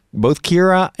sure, that both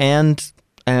Kira and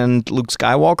Luke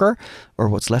Skywalker, or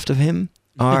what's left of him,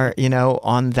 are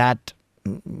on that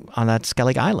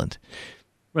Skellig Island.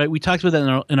 Right. We talked about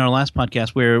that in our last podcast,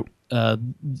 where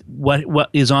what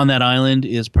is on that island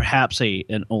is perhaps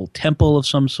an old temple of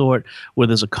some sort, where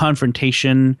there's a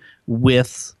confrontation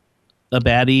with a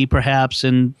baddie, perhaps,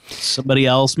 and somebody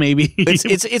else, maybe.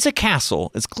 It's a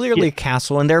castle. It's clearly a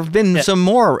castle, and there have been some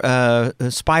more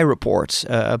spy reports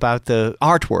about the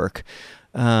artwork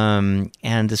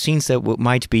and the scenes that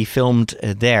might be filmed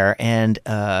there. And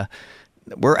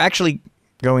we're actually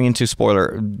going into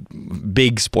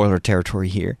big spoiler territory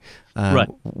here. Right.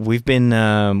 We've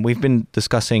been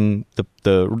discussing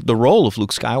the role of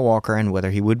Luke Skywalker and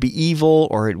whether he would be evil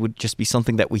or it would just be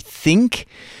something that we think.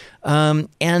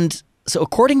 And so,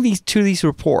 according to these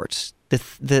reports,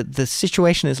 the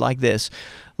situation is like this: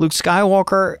 Luke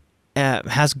Skywalker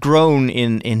has grown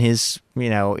in his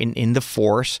in the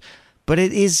Force, but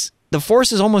the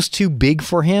Force is almost too big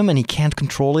for him, and he can't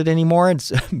control it anymore.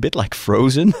 It's a bit like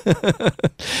Frozen.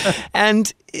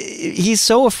 And he's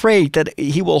so afraid that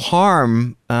he will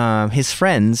harm his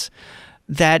friends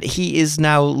that he is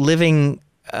now living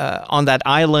on that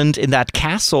island in that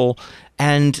castle,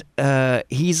 and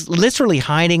he's literally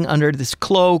hiding under this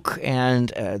cloak, and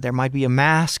there might be a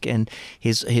mask, and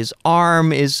his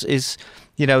arm is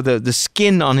the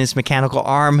skin on his mechanical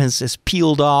arm has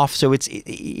peeled off. So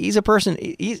he's a person.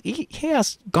 He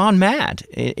has gone mad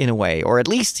in a way, or at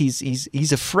least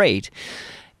he's afraid,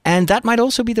 and that might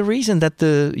also be the reason that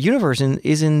the universe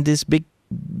is in this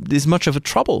much of a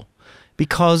trouble,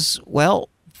 because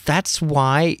that's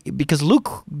why, because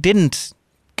Luke didn't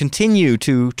continue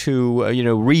to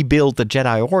rebuild the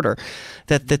Jedi Order,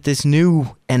 that this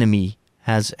new enemy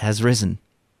has risen.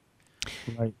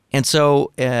 Right. And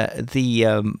so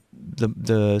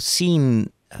the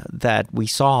scene that we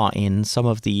saw in some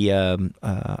of the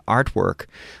artwork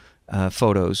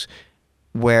photos,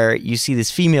 where you see this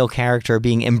female character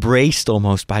being embraced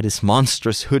almost by this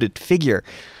monstrous hooded figure,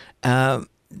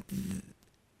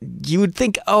 you would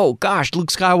think, oh gosh, Luke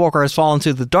Skywalker has fallen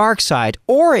to the dark side.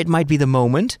 Or it might be the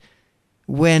moment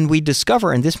when we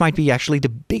discover, and this might be actually the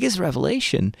biggest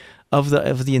revelation of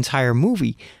the entire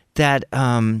movie, that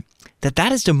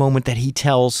is the moment that he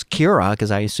tells Kira,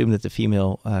 because I assume that the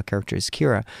female character is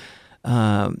Kira,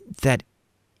 that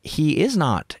he is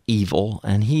not evil,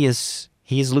 and he is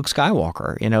Luke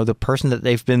Skywalker, the person that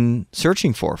they've been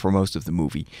searching for most of the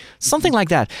movie. Something like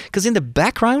that. Because in the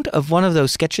background of one of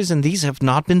those sketches, and these have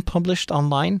not been published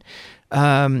online,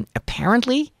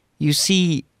 apparently you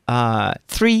see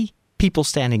 3 people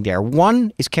standing there.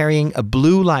 One is carrying a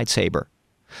blue lightsaber.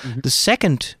 Mm-hmm. The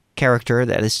second character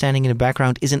that is standing in the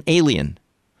background is an alien.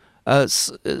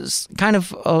 Kind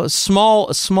of a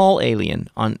small alien,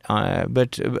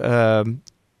 but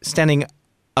standing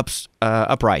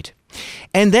upright.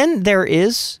 And then there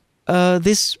is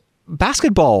this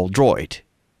basketball droid,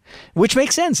 which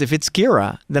makes sense. If it's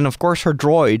Kira, then of course her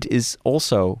droid is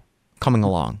also coming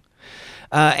along.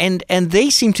 And they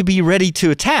seem to be ready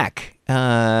to attack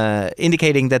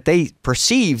indicating that they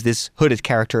perceive this hooded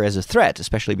character as a threat,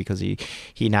 especially because he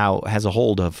now has a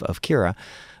hold of Kira.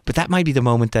 But that might be the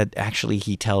moment that actually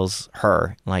he tells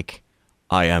her, like,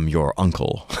 I am your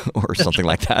uncle, or something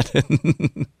like that.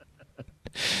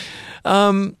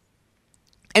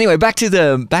 Anyway, back to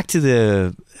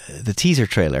the teaser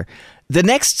trailer. The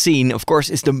next scene, of course,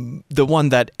 is the one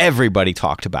that everybody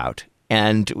talked about,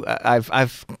 and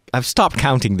I've stopped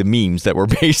counting the memes that were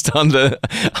based on the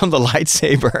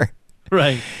lightsaber.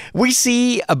 Right. We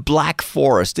see a black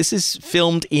forest. This is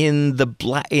filmed in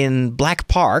Black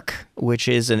Park, which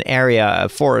is an area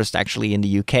of forest actually in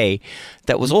the UK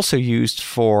that was also used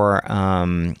for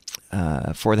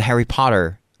the Harry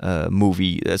Potter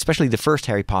movie, especially the first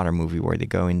Harry Potter movie where they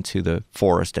go into the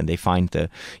forest and they find the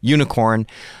unicorn.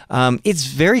 It's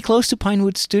very close to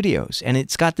Pinewood Studios, and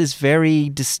it's got this very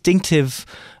distinctive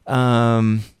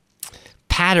pattern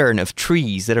of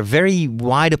trees that are very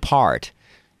wide apart.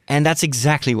 And that's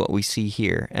exactly what we see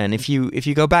here. And if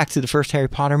you go back to the first Harry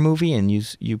Potter movie and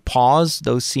you pause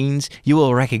those scenes, you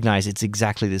will recognize it's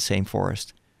exactly the same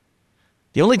forest.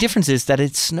 The only difference is that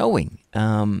it's snowing.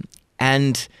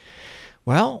 And,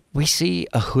 well, we see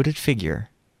a hooded figure.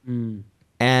 Mm.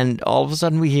 And all of a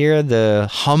sudden we hear the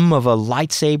hum of a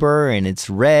lightsaber, and it's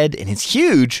red, and it's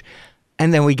huge.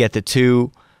 And then we get the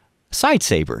two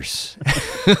lightsabers.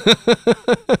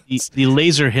 the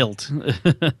laser hilt.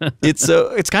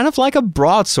 It's kind of like a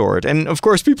broadsword, and of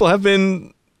course people have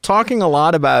been talking a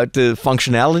lot about the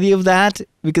functionality of that,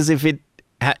 because if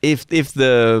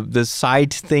the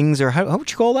side things, or how would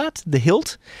you call that, the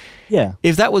hilt,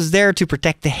 if that was there to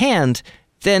protect the hand,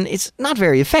 then it's not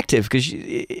very effective, because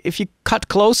if you cut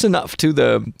close enough to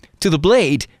the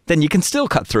blade, then you can still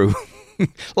cut through.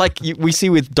 Like we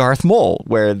see with Darth Maul,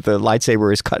 where the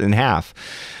lightsaber is cut in half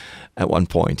at one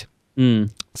point. Mm.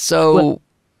 So, well,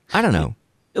 I don't know.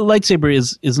 Lightsaber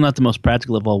is not the most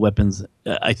practical of all weapons,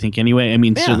 I think, anyway. I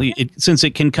mean, certainly since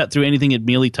it can cut through anything it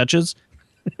merely touches,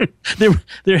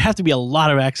 there have to be a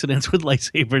lot of accidents with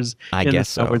lightsabers in the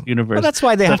Star Wars universe. Well, that's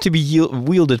why they have to be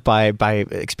wielded by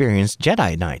experienced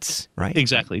Jedi Knights, right?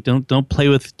 Exactly. Don't play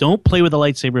with a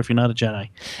lightsaber if you're not a Jedi.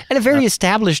 And a very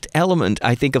established element,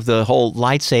 I think, of the whole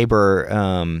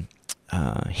lightsaber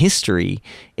history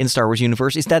in Star Wars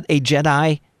universe is that a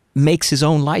Jedi makes his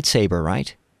own lightsaber,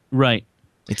 right? Right.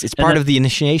 It's part of the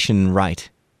initiation rite.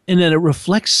 And then it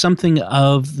reflects something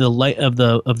of the light of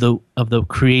the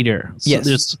creator. So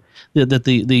yes,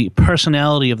 the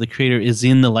personality of the creator is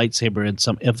in the lightsaber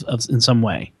in some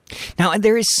way. Now, and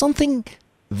there is something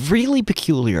really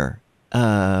peculiar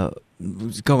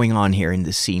going on here in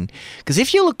this scene, because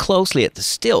if you look closely at the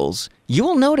stills, you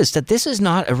will notice that this is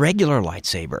not a regular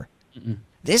lightsaber. Mm-mm.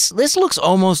 This looks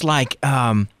almost like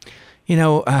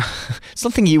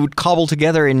something you would cobble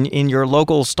together in your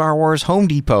local Star Wars Home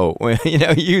Depot,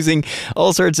 using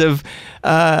all sorts of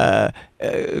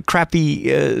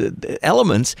crappy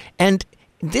elements. And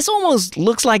this almost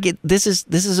looks like this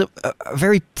is a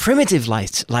very primitive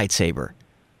lightsaber.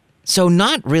 So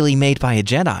not really made by a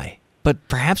Jedi, but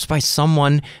perhaps by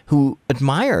someone who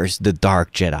admires the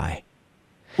dark Jedi.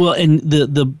 Well, and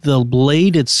the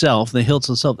blade itself, the hilts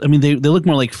itself, I mean, they look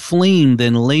more like flame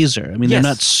than laser. I mean, they're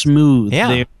not smooth.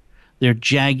 Yeah. They're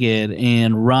jagged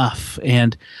and rough.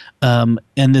 And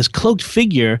this cloaked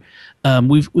figure,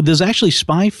 there's actually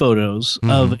spy photos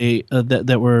of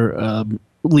that were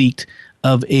leaked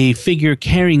of a figure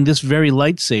carrying this very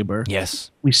lightsaber.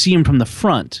 Yes. We see him from the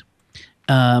front.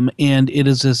 And it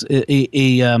is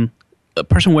a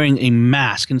person wearing a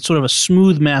mask, and it's sort of a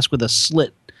smooth mask with a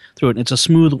slit through it. It's a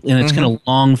smooth, and it's kind of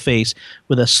long face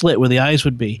with a slit where the eyes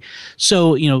would be.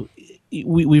 So,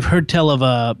 we've heard tell of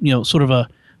a, sort of a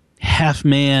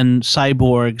half-man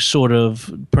cyborg sort of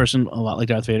person, a lot like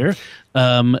Darth Vader,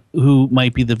 who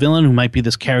might be the villain, who might be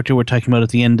this character we're talking about at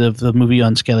the end of the movie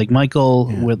on Skellig Michael,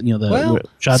 with the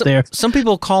shot there. Some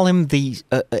people call him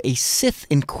a Sith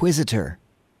Inquisitor.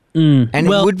 And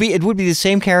it would be the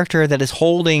same character that is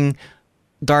holding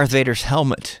Darth Vader's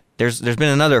helmet. There's been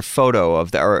another photo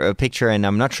of or a picture, and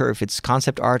I'm not sure if it's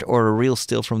concept art or a real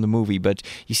still from the movie, but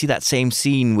you see that same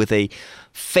scene with a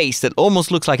face that almost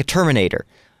looks like a Terminator,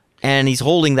 and he's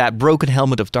holding that broken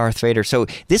helmet of Darth Vader. So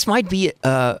this might be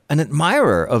an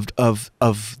admirer of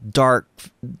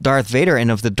Darth Vader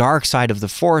and of the dark side of the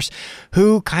Force,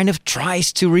 who kind of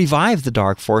tries to revive the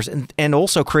Dark Force and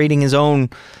also creating his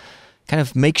own kind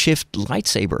of makeshift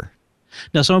lightsaber.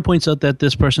 Now, someone points out that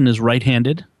this person is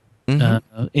right-handed.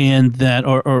 and that,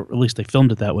 or at least they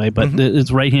filmed it that way, but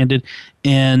it's right-handed,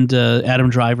 and Adam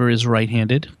Driver is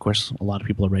right-handed. Of course, a lot of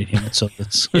people are right-handed, so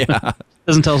that's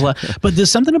doesn't tell us a lot. But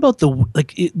there's something about the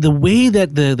way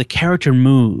that the character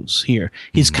moves here.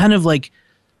 He's kind of like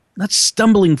not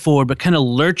stumbling forward, but kind of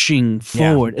lurching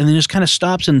forward, and then just kind of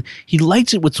stops, and he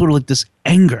lights it with sort of like this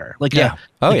anger, like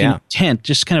intent,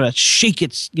 just kind of a shake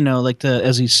it, like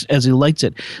as he lights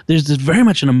it. There's very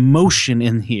much an emotion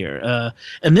in here,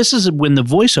 and this is when the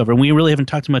voiceover. And we really haven't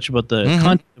talked much about the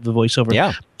content of the voiceover.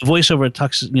 Yeah, the voiceover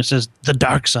talks, says the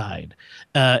dark side,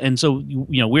 and so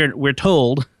we're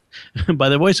told by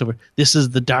the voiceover, this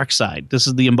is the dark side. This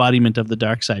is the embodiment of the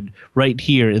dark side right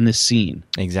here in this scene.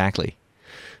 Exactly.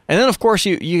 And then, of course,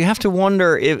 you have to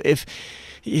wonder if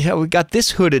we got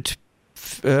this hooded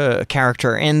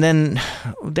character, and then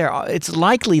it's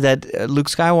likely that Luke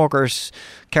Skywalker's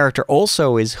character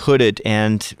also is hooded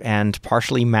and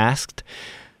partially masked.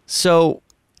 So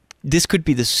this could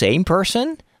be the same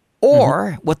person,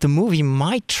 or what the movie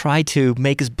might try to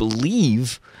make us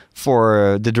believe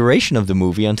for the duration of the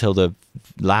movie until the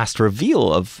last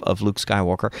reveal of Luke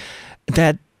Skywalker,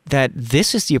 that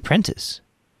this is the apprentice.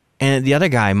 And the other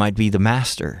guy might be the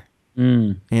master.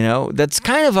 That's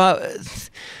kind of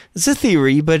it's a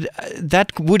theory, but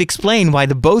that would explain why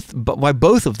both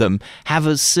of them have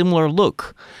a similar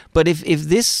look. But if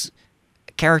this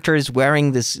character is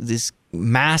wearing this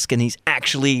mask and he's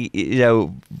actually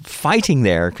fighting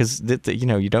there, because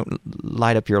you don't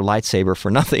light up your lightsaber for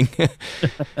nothing,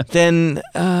 then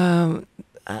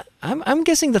I'm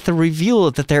guessing that the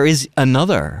reveal that there is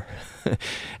another.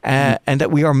 And that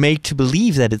we are made to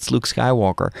believe that it's Luke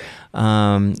Skywalker,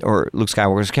 or Luke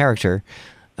Skywalker's character.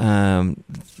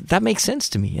 That makes sense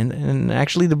to me. And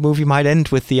actually, the movie might end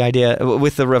with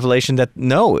the revelation that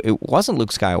no, it wasn't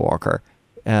Luke Skywalker,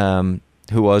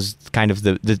 who was kind of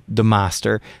the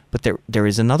master, but there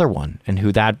is another one, and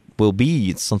who that will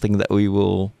be, it's something that we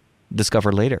will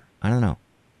discover later. I don't know.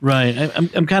 Right.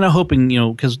 I'm kind of hoping,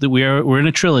 because we're in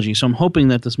a trilogy, so I'm hoping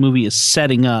that this movie is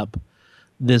setting up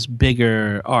this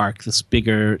bigger arc, this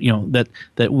bigger, that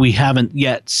we haven't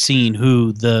yet seen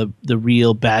who the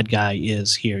real bad guy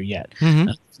is here yet.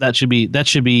 That should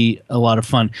be a lot of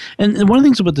fun. And one of the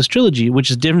things about this trilogy,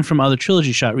 which is different from other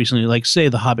trilogies shot recently, like say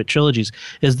the Hobbit trilogies,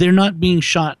 is they're not being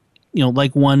shot,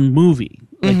 like one movie,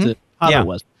 like the Hobbit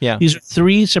was. Yeah. These are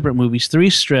 3 separate movies, 3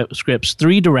 scripts,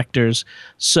 3 directors.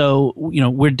 So,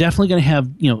 we're definitely going to have,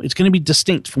 it's going to be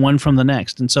distinct one from the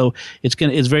next. And so it's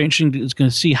very interesting. It's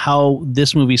going to see how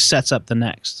this movie sets up the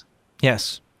next.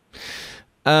 Yes.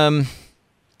 We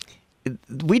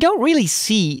don't really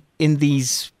see in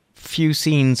these few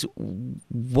scenes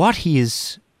what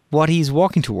he's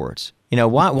walking towards.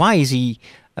 Why is he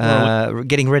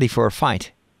getting ready for a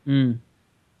fight?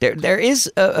 There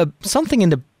is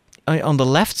something on the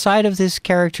left side of this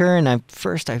character, and I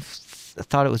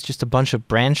thought it was just a bunch of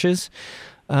branches,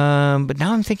 but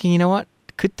now I'm thinking, what?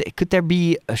 Could there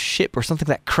be a ship or something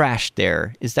that crashed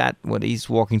there? Is that what he's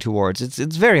walking towards?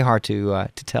 It's very hard to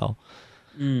tell.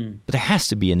 But there has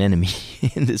to be an enemy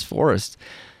in this forest,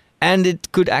 and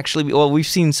it could actually be. Well, we've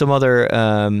seen some other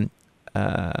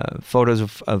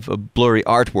photos of blurry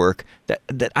artwork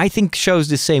that I think shows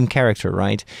the same character,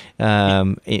 right?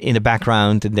 In the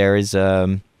background, and there is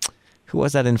who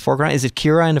was that in the foreground? Is it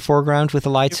Kira in the foreground with a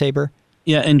lightsaber?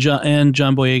 Yeah, and John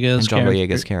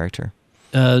Boyega's character.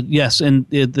 Yes, and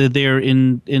they're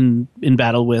in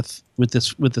battle with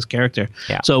this character.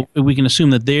 Yeah. So we can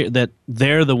assume that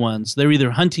they're the ones. They're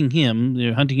either hunting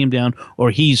him down, or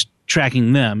he's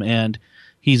tracking them, and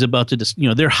he's about to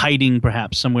they're hiding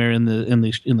perhaps somewhere in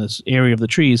this area of the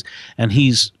trees, and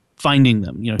he's finding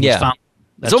them. He's found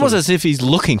them. It's almost as if he's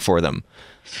looking for them.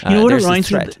 What it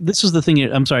reminds me of, this is the thing,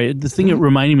 I'm sorry, the thing it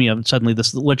reminded me of suddenly,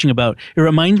 this lurching about, it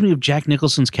reminds me of Jack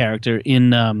Nicholson's character in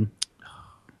The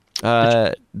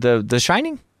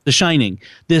Shining? The Shining.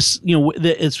 This,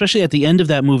 especially at the end of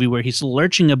that movie where he's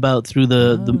lurching about through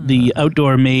the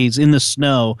outdoor maze in the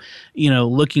snow,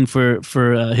 looking for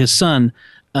his son.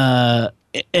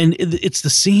 And it's the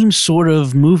same sort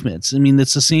of movements. I mean,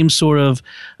 it's the same sort of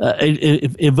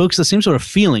it evokes the same sort of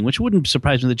feeling, which wouldn't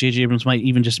surprise me that J.J. Abrams might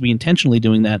even just be intentionally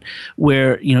doing that,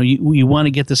 where you want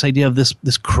to get this idea of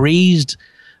this crazed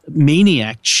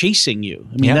maniac chasing you.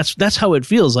 I mean, that's how it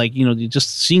feels like.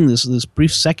 Just seeing this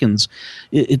brief seconds,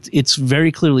 it's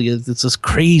very clearly it's this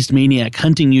crazed maniac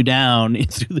hunting you down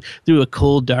through a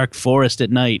cold, dark forest at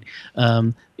night.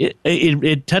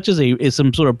 It touches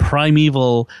some sort of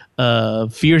primeval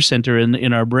fear center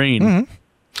in our brain. Mm-hmm.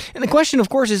 And the question, of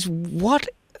course, is why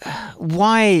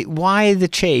the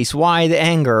chase? Why the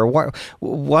anger?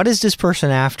 What is this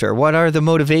person after? What are the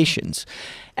motivations?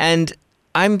 And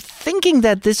I'm thinking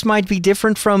that this might be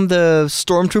different from the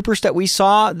stormtroopers that we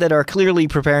saw that are clearly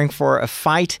preparing for a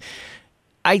fight.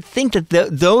 I think that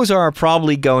those are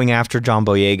probably going after John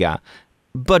Boyega.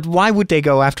 But why would they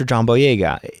go after John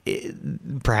Boyega?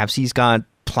 Perhaps he's got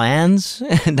plans,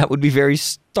 and that would be very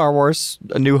Star Wars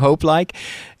A New Hope-like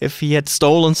if he had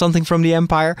stolen something from the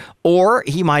Empire. Or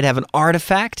he might have an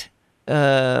artifact.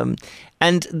 And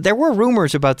there were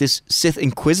rumors about this Sith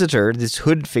Inquisitor, this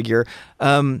hood figure,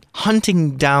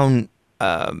 hunting down,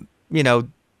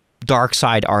 dark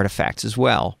side artifacts as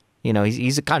well.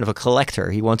 He's a kind of a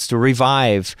collector. He wants to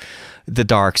revive the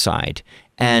dark side.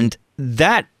 And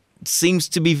that seems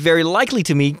to be very likely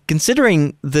to me,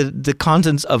 considering the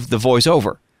contents of the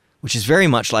voiceover, which is very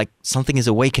much like something is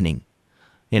awakening,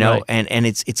 Right. and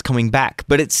it's coming back,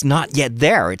 but it's not yet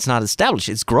there. It's not established.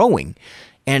 It's growing.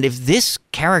 And if this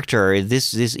character,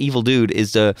 this evil dude,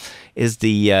 is the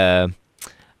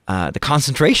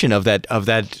concentration of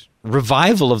that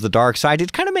revival of the dark side,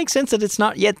 it kind of makes sense that it's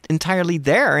not yet entirely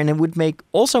there, and it would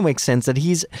also make sense that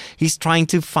he's trying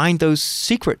to find those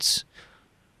secrets.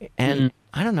 And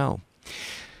I don't know,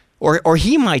 or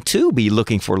he might too be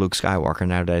looking for Luke Skywalker.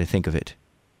 Now that I think of it,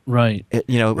 right?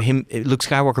 Luke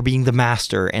Skywalker being the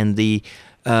master and the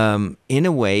in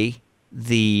a way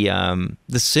the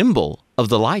symbol of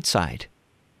the light side.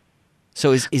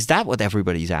 So is that what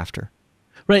everybody's after?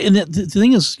 Right, and the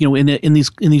thing is, in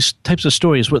these types of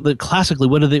stories, classically,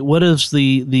 what does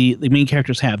the main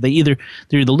characters have? They're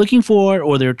either looking for,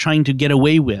 or they're trying to get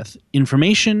away with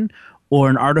information or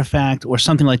an artifact or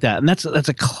something like that, and that's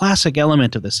a classic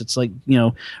element of this. It's like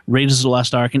Raiders of the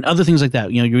Lost Ark and other things like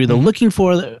that. You're either looking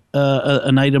for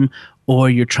an item, or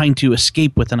you're trying to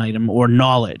escape with an item or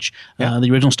knowledge. Yeah.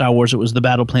 The original Star Wars, it was the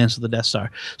battle plans of the Death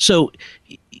Star. So,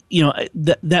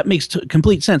 that makes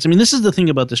complete sense. I mean, this is the thing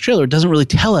about this trailer. It doesn't really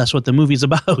tell us what the movie's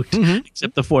about,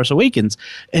 except The Force Awakens.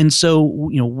 And so,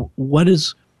 what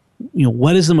is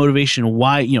the motivation?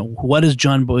 Why, what is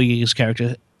John Boyega's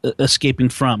character escaping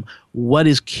from? What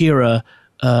is Kira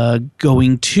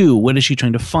going to? What is she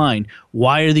trying to find?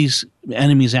 Why are these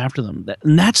enemies after them?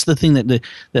 And that's the thing that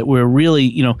we're really,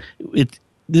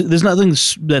 there's nothing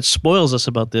that spoils us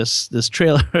about this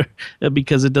trailer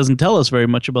because it doesn't tell us very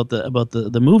much about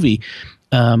the movie.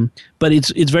 But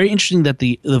it's very interesting that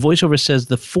the voiceover says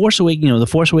the Force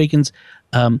Awakens,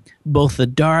 both the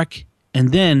dark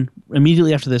and then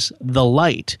immediately after this the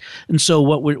light. And so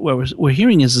what we're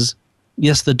hearing is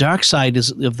yes, the dark side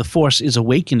of the Force is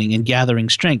awakening and gathering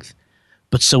strength,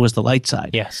 but so is the light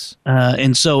side. Yes.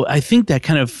 And so I think that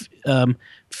kind of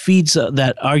feeds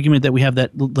that argument that we have that,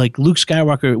 like, Luke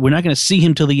Skywalker, we're not going to see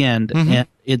him till the end. And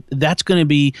that's going to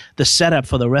be the setup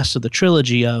for the rest of the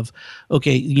trilogy of,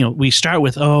 okay, we start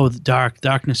with, the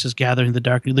darkness is gathering,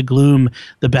 the gloom,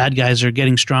 the bad guys are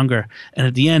getting stronger. And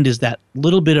at the end is that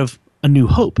little bit of A New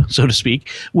Hope, so to speak,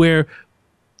 where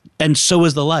and so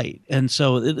is the light. And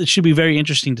so it should be very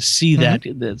interesting to see that,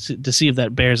 to see if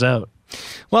that bears out.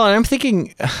 Well, and I'm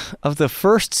thinking of the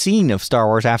first scene of Star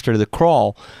Wars after the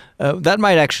crawl. That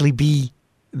might actually be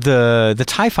the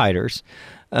TIE fighters.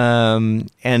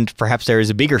 And perhaps there is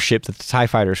a bigger ship that the TIE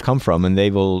fighters come from, and they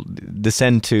will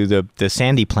descend to the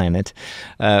sandy planet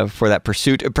for that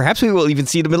pursuit. Perhaps we will even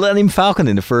see the Millennium Falcon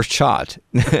in the first shot,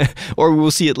 or we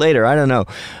will see it later. I don't know.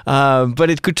 But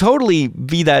it could totally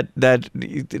be that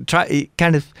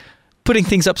kind of putting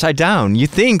things upside down. You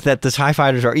think that the TIE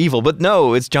fighters are evil, but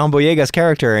no, it's John Boyega's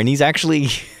character, and he's actually,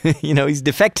 he's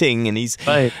defecting, and he's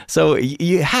right. So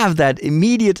you have that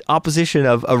immediate opposition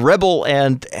of a rebel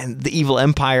and the evil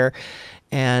empire,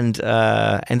 and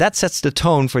that sets the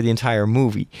tone for the entire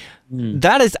movie.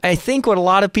 That is, I think, what a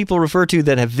lot of people refer to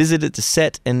that have visited the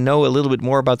set and know a little bit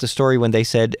more about the story when they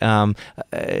said,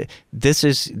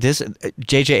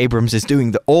 J.J. Abrams is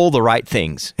doing all the right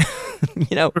things.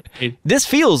 Right. This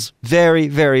feels very,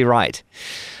 very right.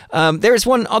 There's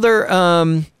one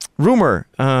other rumor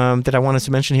that I wanted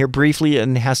to mention here briefly,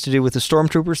 and it has to do with the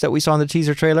stormtroopers that we saw in the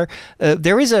teaser trailer.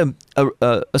 There is a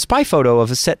spy photo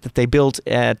of a set that they built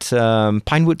at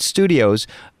Pinewood Studios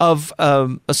of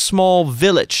a small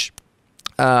village,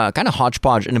 kind of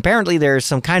hodgepodge, and apparently there's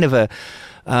some kind of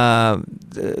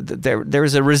there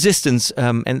is a resistance,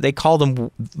 and they call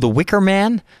them the Wicker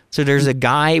Man. So there's a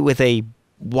guy with a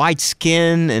white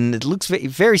skin, and it looks very,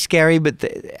 very scary, but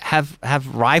they have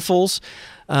rifles.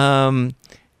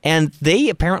 And they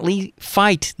apparently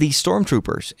fight these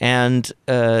stormtroopers, and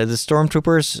the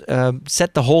stormtroopers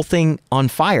set the whole thing on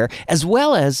fire, as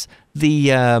well as the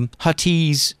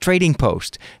Huttese trading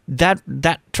post. That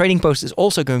trading post is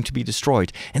also going to be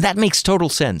destroyed, and that makes total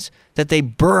sense. That they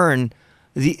burn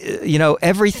the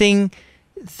everything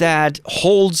that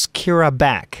holds Kira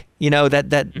back. You know,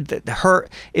 that her,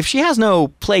 if she has no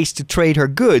place to trade her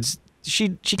goods, she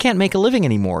can't make a living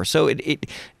anymore. So it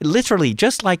literally,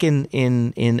 just like in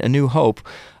A New Hope,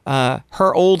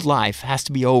 her old life has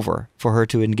to be over for her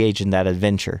to engage in that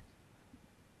adventure.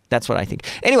 That's what I think.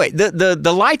 Anyway,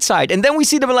 the light side, and then we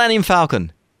see the Millennium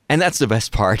Falcon, and that's the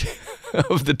best part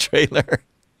of the trailer.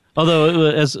 Although,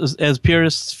 as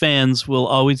purists, fans will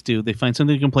always do, they find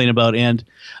something to complain about, and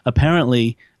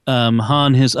apparently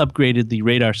Han has upgraded the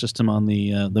radar system on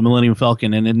the Millennium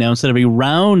Falcon, and now instead of a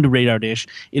round radar dish,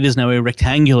 it is now a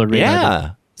rectangular radar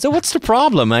dish. So what's the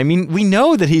problem? I mean, we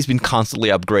know that he's been constantly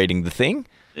upgrading the thing.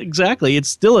 Exactly. It's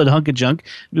still a hunk of junk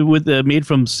made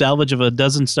from salvage of a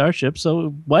dozen starships,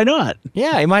 so why not?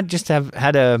 Yeah, he might just have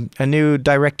had a new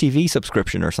DirecTV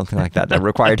subscription or something like that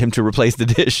required him to replace the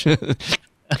dish.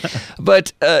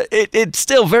 But it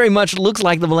still very much looks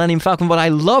like the Millennium Falcon. What I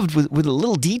loved with the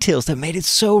little details that made it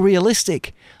so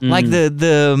realistic, like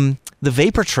the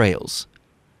vapor trails.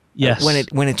 Yes.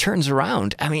 When it turns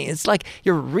around, I mean, it's like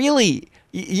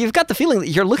you've got the feeling that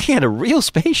you're looking at a real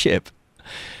spaceship.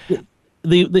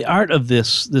 The art of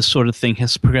this sort of thing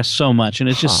has progressed so much, and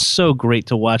it's just so great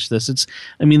to watch this.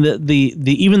 Even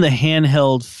the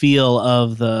handheld feel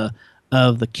of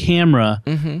the camera,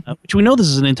 which we know this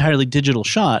is an entirely digital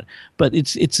shot, but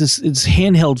it's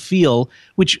handheld feel,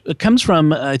 which comes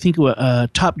from I think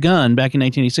Top Gun back in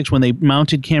 1986 when they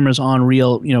mounted cameras on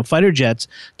real fighter jets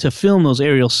to film those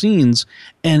aerial scenes,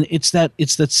 and it's that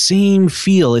same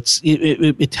feel.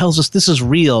 It tells us this is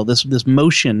real. This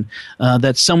motion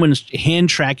that someone's hand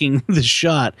tracking the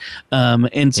shot,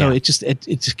 and so it just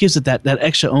gives it that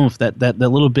extra oomph, that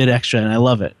little bit extra, and I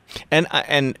love it. And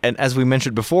as we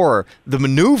mentioned before, the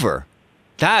maneuver,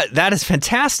 that is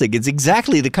fantastic. It's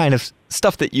exactly the kind of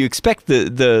stuff that you expect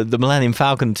the Millennium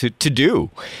Falcon to do.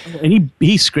 And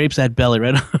he scrapes that belly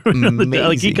right on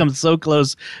like he comes so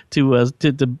close to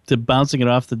bouncing it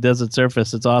off the desert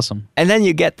surface. It's awesome. And then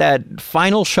you get that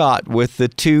final shot with the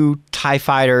two TIE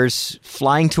fighters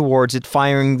flying towards it,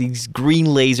 firing these green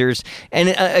lasers.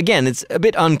 And again, it's a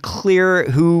bit unclear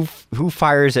who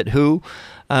fires at who.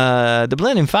 The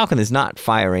Millennium Falcon is not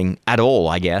firing at all,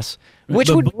 I guess.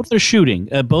 Both are shooting.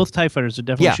 Both TIE fighters are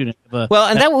definitely shooting.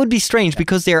 And that would be strange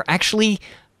because they're actually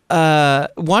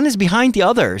one is behind the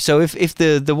other. So if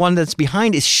the one that's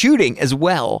behind is shooting as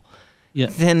well,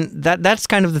 then that's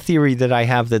kind of the theory that I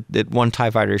have that one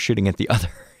TIE fighter is shooting at the other.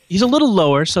 He's a little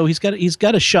lower, so he's got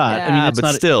a shot. Yeah, I mean,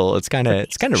 it's kind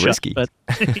of risky. But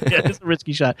it's a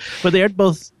risky shot. But they are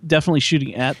both definitely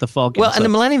shooting at the Falcon. Well, and the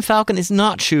Millennium Falcon is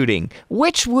not shooting,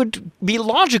 which would be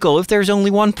logical if there's only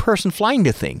one person flying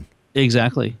the thing.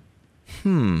 Exactly.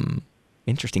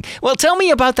 Interesting. Well, tell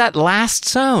me about that last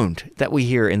sound that we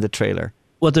hear in the trailer.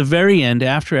 Well, at the very end,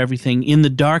 after everything, in the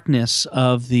darkness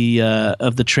of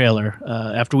the trailer,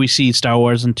 after we see Star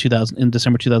Wars in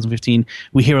December 2015,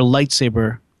 we hear a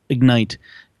lightsaber ignite.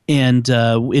 And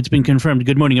it's been confirmed.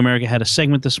 Good Morning America had a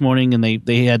segment this morning, and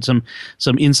they had some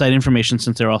inside information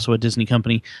since they're also a Disney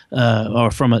company,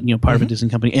 or from a part of a Disney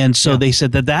company. And so they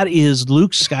said that is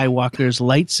Luke Skywalker's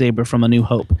lightsaber from A New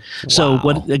Hope. Wow. So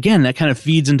that kind of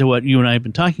feeds into what you and I have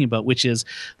been talking about, which is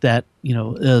that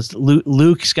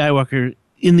Luke Skywalker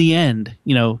in the end,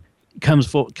 comes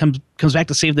back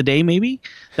to save the day. Maybe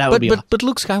that would be. But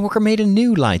Luke Skywalker made a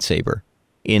new lightsaber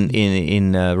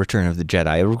in Return of the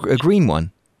Jedi, a green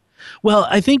one. Well,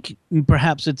 I think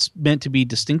perhaps it's meant to be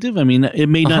distinctive. I mean, it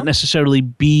may not necessarily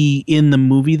be in the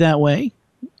movie that way.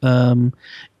 Remember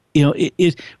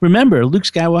Luke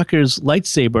Skywalker's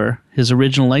lightsaber, his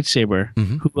original lightsaber.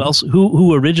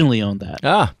 Who originally owned that?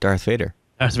 Darth Vader.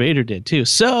 Darth Vader did too.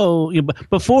 So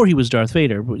before he was Darth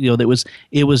Vader, Obi-Wan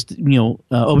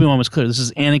was clear. This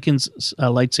is Anakin's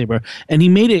lightsaber, and he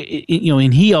made it.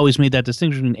 And he always made that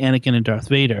distinction between Anakin and Darth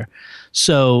Vader.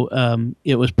 So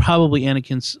it was probably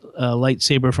Anakin's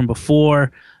lightsaber from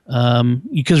before,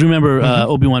 because remember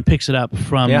Obi-Wan picks it up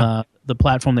from the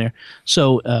platform there.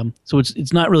 So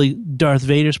it's not really Darth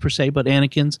Vader's per se, but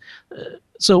Anakin's.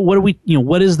 So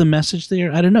what is the message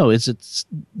there? I don't know. Is it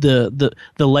the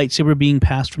lightsaber being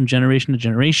passed from generation to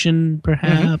generation,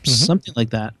 perhaps? Something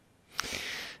like that.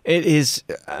 It is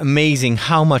amazing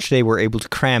how much they were able to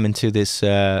cram into this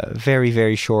very,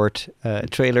 very short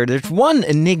trailer. There's one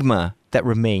enigma that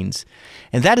remains,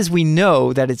 and that is we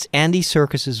know that it's Andy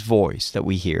Serkis's voice that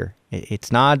we hear.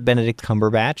 It's not Benedict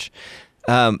Cumberbatch.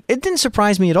 It didn't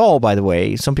surprise me at all, by the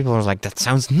way. Some people are like, that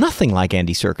sounds nothing like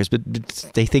Andy Serkis, but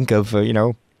they think of,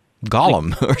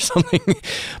 Gollum or something.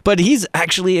 But he's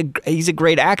actually he's a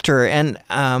great actor, and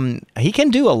he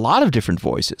can do a lot of different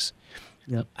voices.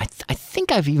 Yep. I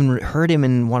think I've even heard him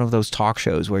in one of those talk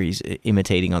shows where he's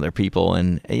imitating other people,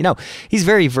 and he's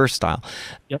very versatile.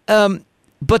 Yep.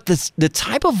 But the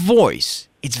type of voice,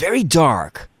 it's very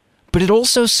dark, but it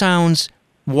also sounds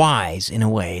wise in a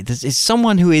way. This is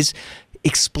someone who is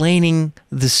explaining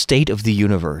the state of the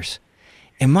universe.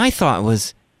 And my thought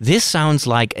was, this sounds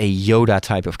like a Yoda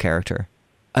type of character.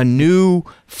 A new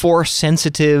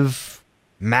Force-sensitive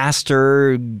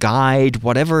master, guide,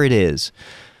 whatever it is,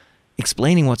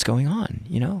 explaining what's going on,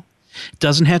 It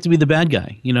doesn't have to be the bad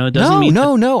guy. It doesn't mean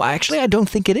No. Actually, I don't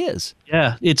think it is.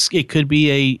 Yeah, it could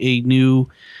be a new...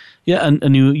 Yeah, a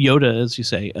new Yoda, as you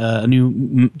say, a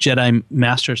new Jedi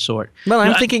Master sort. Well,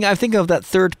 I'm thinking of that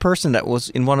third person that was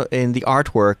in the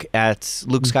artwork at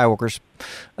Luke Skywalker's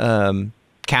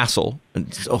castle.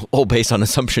 It's all based on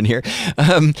assumption here.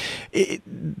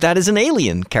 That is an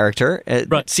alien character,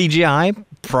 right. CGI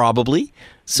probably.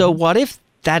 So what if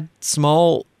that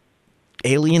small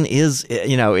alien is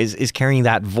carrying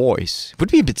that voice? It would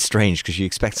be a bit strange because you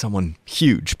expect someone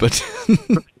huge, but.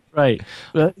 Right.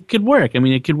 It could work. I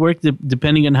mean, it could work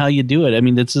depending on how you do it. I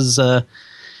mean, this is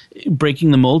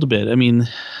breaking the mold a bit. I mean,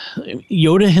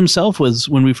 Yoda himself was,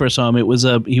 when we first saw him,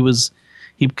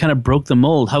 he kind of broke the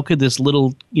mold. How could this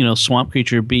little, swamp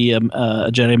creature be a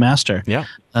Jedi Master? Yeah.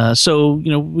 So,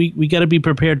 we got to be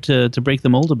prepared to break the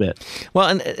mold a bit. Well,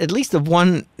 and at least the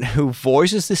one who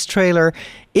voices this trailer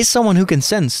is someone who can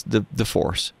sense the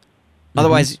Force.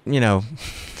 Otherwise,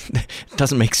 it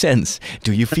doesn't make sense.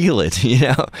 Do you feel it?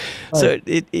 So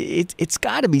it's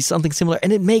got to be something similar,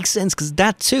 and it makes sense because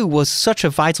that too was such a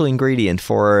vital ingredient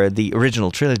for the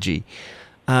original trilogy.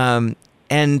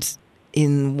 And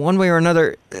in one way or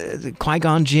another,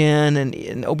 Qui-Gon Jinn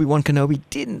and Obi-Wan Kenobi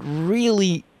didn't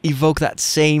really evoke that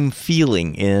same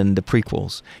feeling in the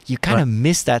prequels. You kind of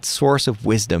miss that source of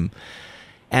wisdom,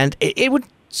 and it would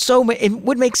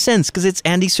make sense because it's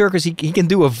Andy Serkis. He can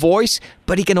do a voice,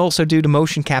 but he can also do the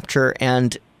motion capture.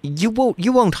 And you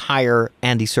won't hire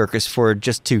Andy Serkis for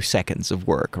just 2 seconds of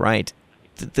work, right?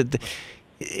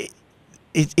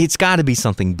 It's got to be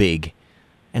something big,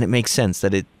 and it makes sense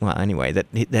that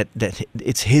that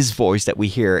it's his voice that we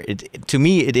hear. To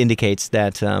me, it indicates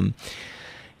that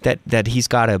that he's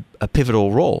got a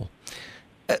pivotal role.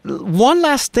 One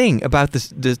last thing about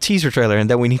the teaser trailer, and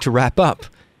then we need to wrap up.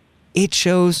 It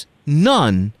shows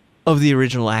none of the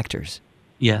original actors.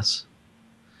 Yes.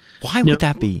 Why would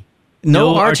that be?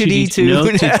 No R2-D2. No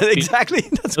exactly.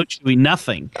 No Chewie,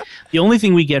 nothing. The only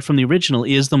thing we get from the original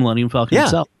is the Millennium Falcon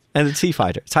itself. And the TIE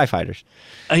fighters.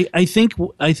 I think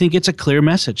it's a clear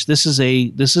message. This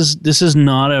is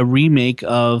not a remake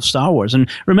of Star Wars. And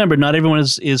remember, not everyone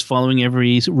is following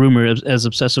every rumor as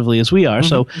obsessively as we are. Mm-hmm.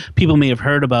 So people may have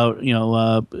heard about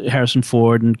Harrison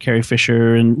Ford and Carrie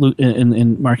Fisher and Luke,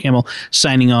 and Mark Hamill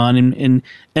signing on,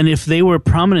 and if they were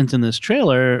prominent in this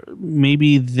trailer,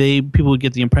 maybe people would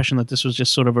get the impression that this was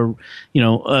just sort of a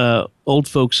old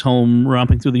folks home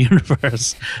romping through the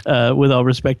universe. With all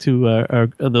respect to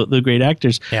the great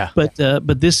actors,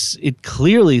 but this, it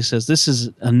clearly says this is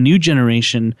a new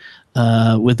generation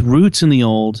with roots in the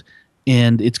old,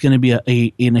 and it's going to be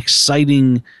an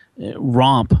exciting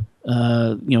romp,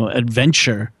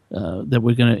 adventure that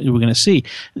we're gonna see.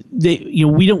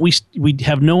 We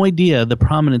have no idea the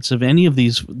prominence of any of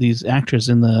these actors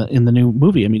in the new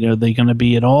movie. I mean, are they going to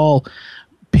be at all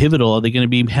pivotal? Are they going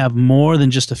to have more than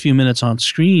just a few minutes on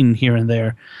screen here and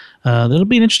there? That'll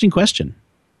be an interesting question.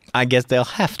 I guess they'll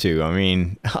have to. I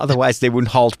mean, otherwise they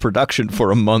wouldn't halt production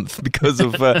for a month because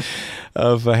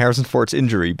of Harrison Ford's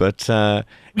injury. But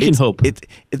we can hope.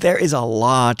 There is a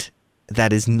lot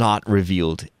that is not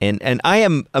revealed, and I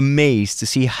am amazed to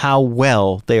see how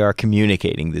well they are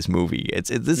communicating this movie.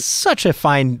 It's such a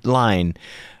fine line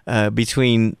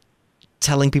between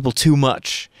telling people too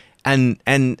much and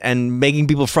making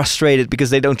people frustrated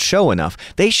because they don't show enough.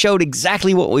 They showed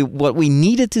exactly what we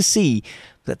needed to see.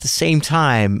 But at the same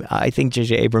time, I think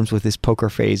J.J. Abrams with his poker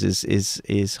face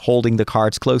is holding the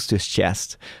cards close to his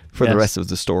chest for the rest of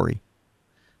the story.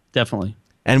 Definitely.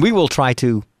 And we will try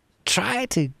to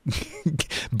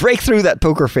break through that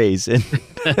poker phase,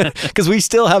 because we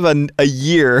still have a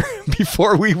year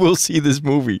before we will see this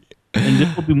movie. And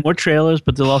there will be more trailers,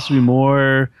 but there'll also be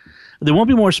more. There won't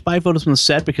be more spy photos from the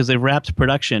set because they've wrapped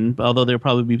production, although there'll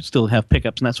probably still have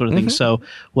pickups and that sort of thing. So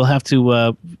we'll have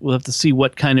to see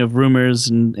what kind of rumors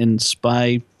and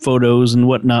spy photos and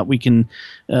whatnot we can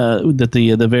that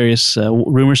the various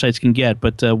rumor sites can get.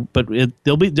 But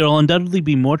there'll undoubtedly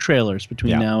be more trailers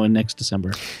between now and next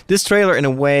December. This trailer, in a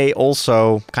way,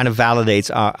 also kind of validates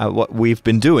what we've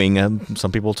been doing.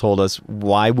 Some people told us,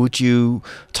 "Why would you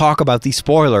talk about these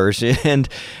spoilers?" And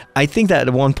I think that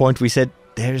at one point we said,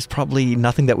 there's probably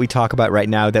nothing that we talk about right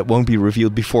now that won't be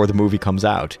revealed before the movie comes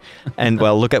out. And,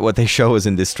 well, look at what they show us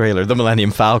in this trailer. The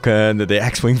Millennium Falcon, the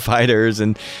X-Wing fighters,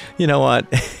 and you know what?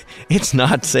 It's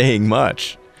not saying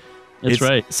much. That's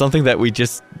right. Something that we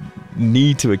just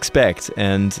need to expect.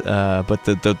 And but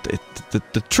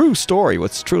the true story,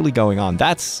 what's truly going on,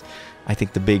 that's, I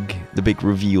think, the big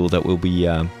reveal that will be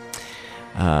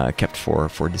kept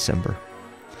for December.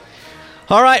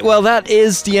 All right, well, that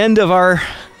is the end of our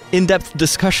in-depth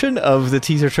discussion of the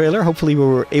teaser trailer. Hopefully we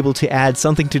were able to add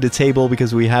something to the table,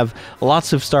 because we have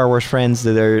lots of Star Wars friends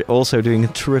that are also doing a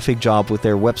terrific job with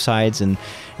their websites and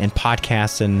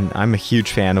podcasts, and I'm a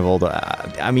huge fan of all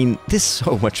the... I mean, this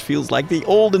so much feels like the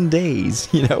olden days,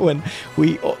 you know, when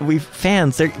we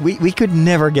fans, we could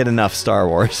never get enough Star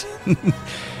Wars.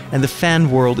 And the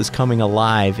fan world is coming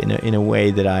alive in a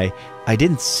way that I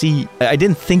didn't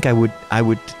think I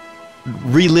would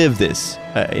relive this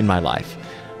in my life.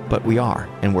 But we are,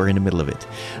 and we're in the middle of it.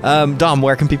 Dom,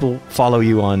 where can people follow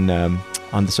you on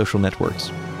the social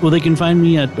networks? Well, they can find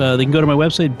me at, they can go to my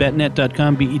website,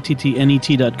 bettnet.com,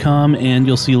 bettnet.com, and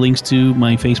you'll see links to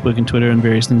my Facebook and Twitter and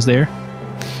various things there.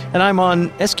 And I'm on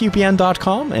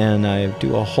sqpn.com, and I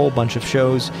do a whole bunch of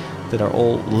shows that are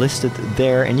all listed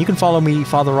there. And you can follow me,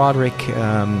 Father Roderick,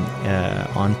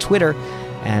 on Twitter,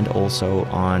 and also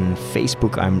on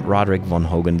Facebook. I'm Roderick von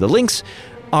Hogen. The links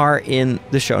are in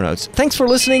the show notes. Thanks for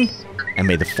listening, and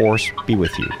may the Force be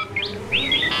with you.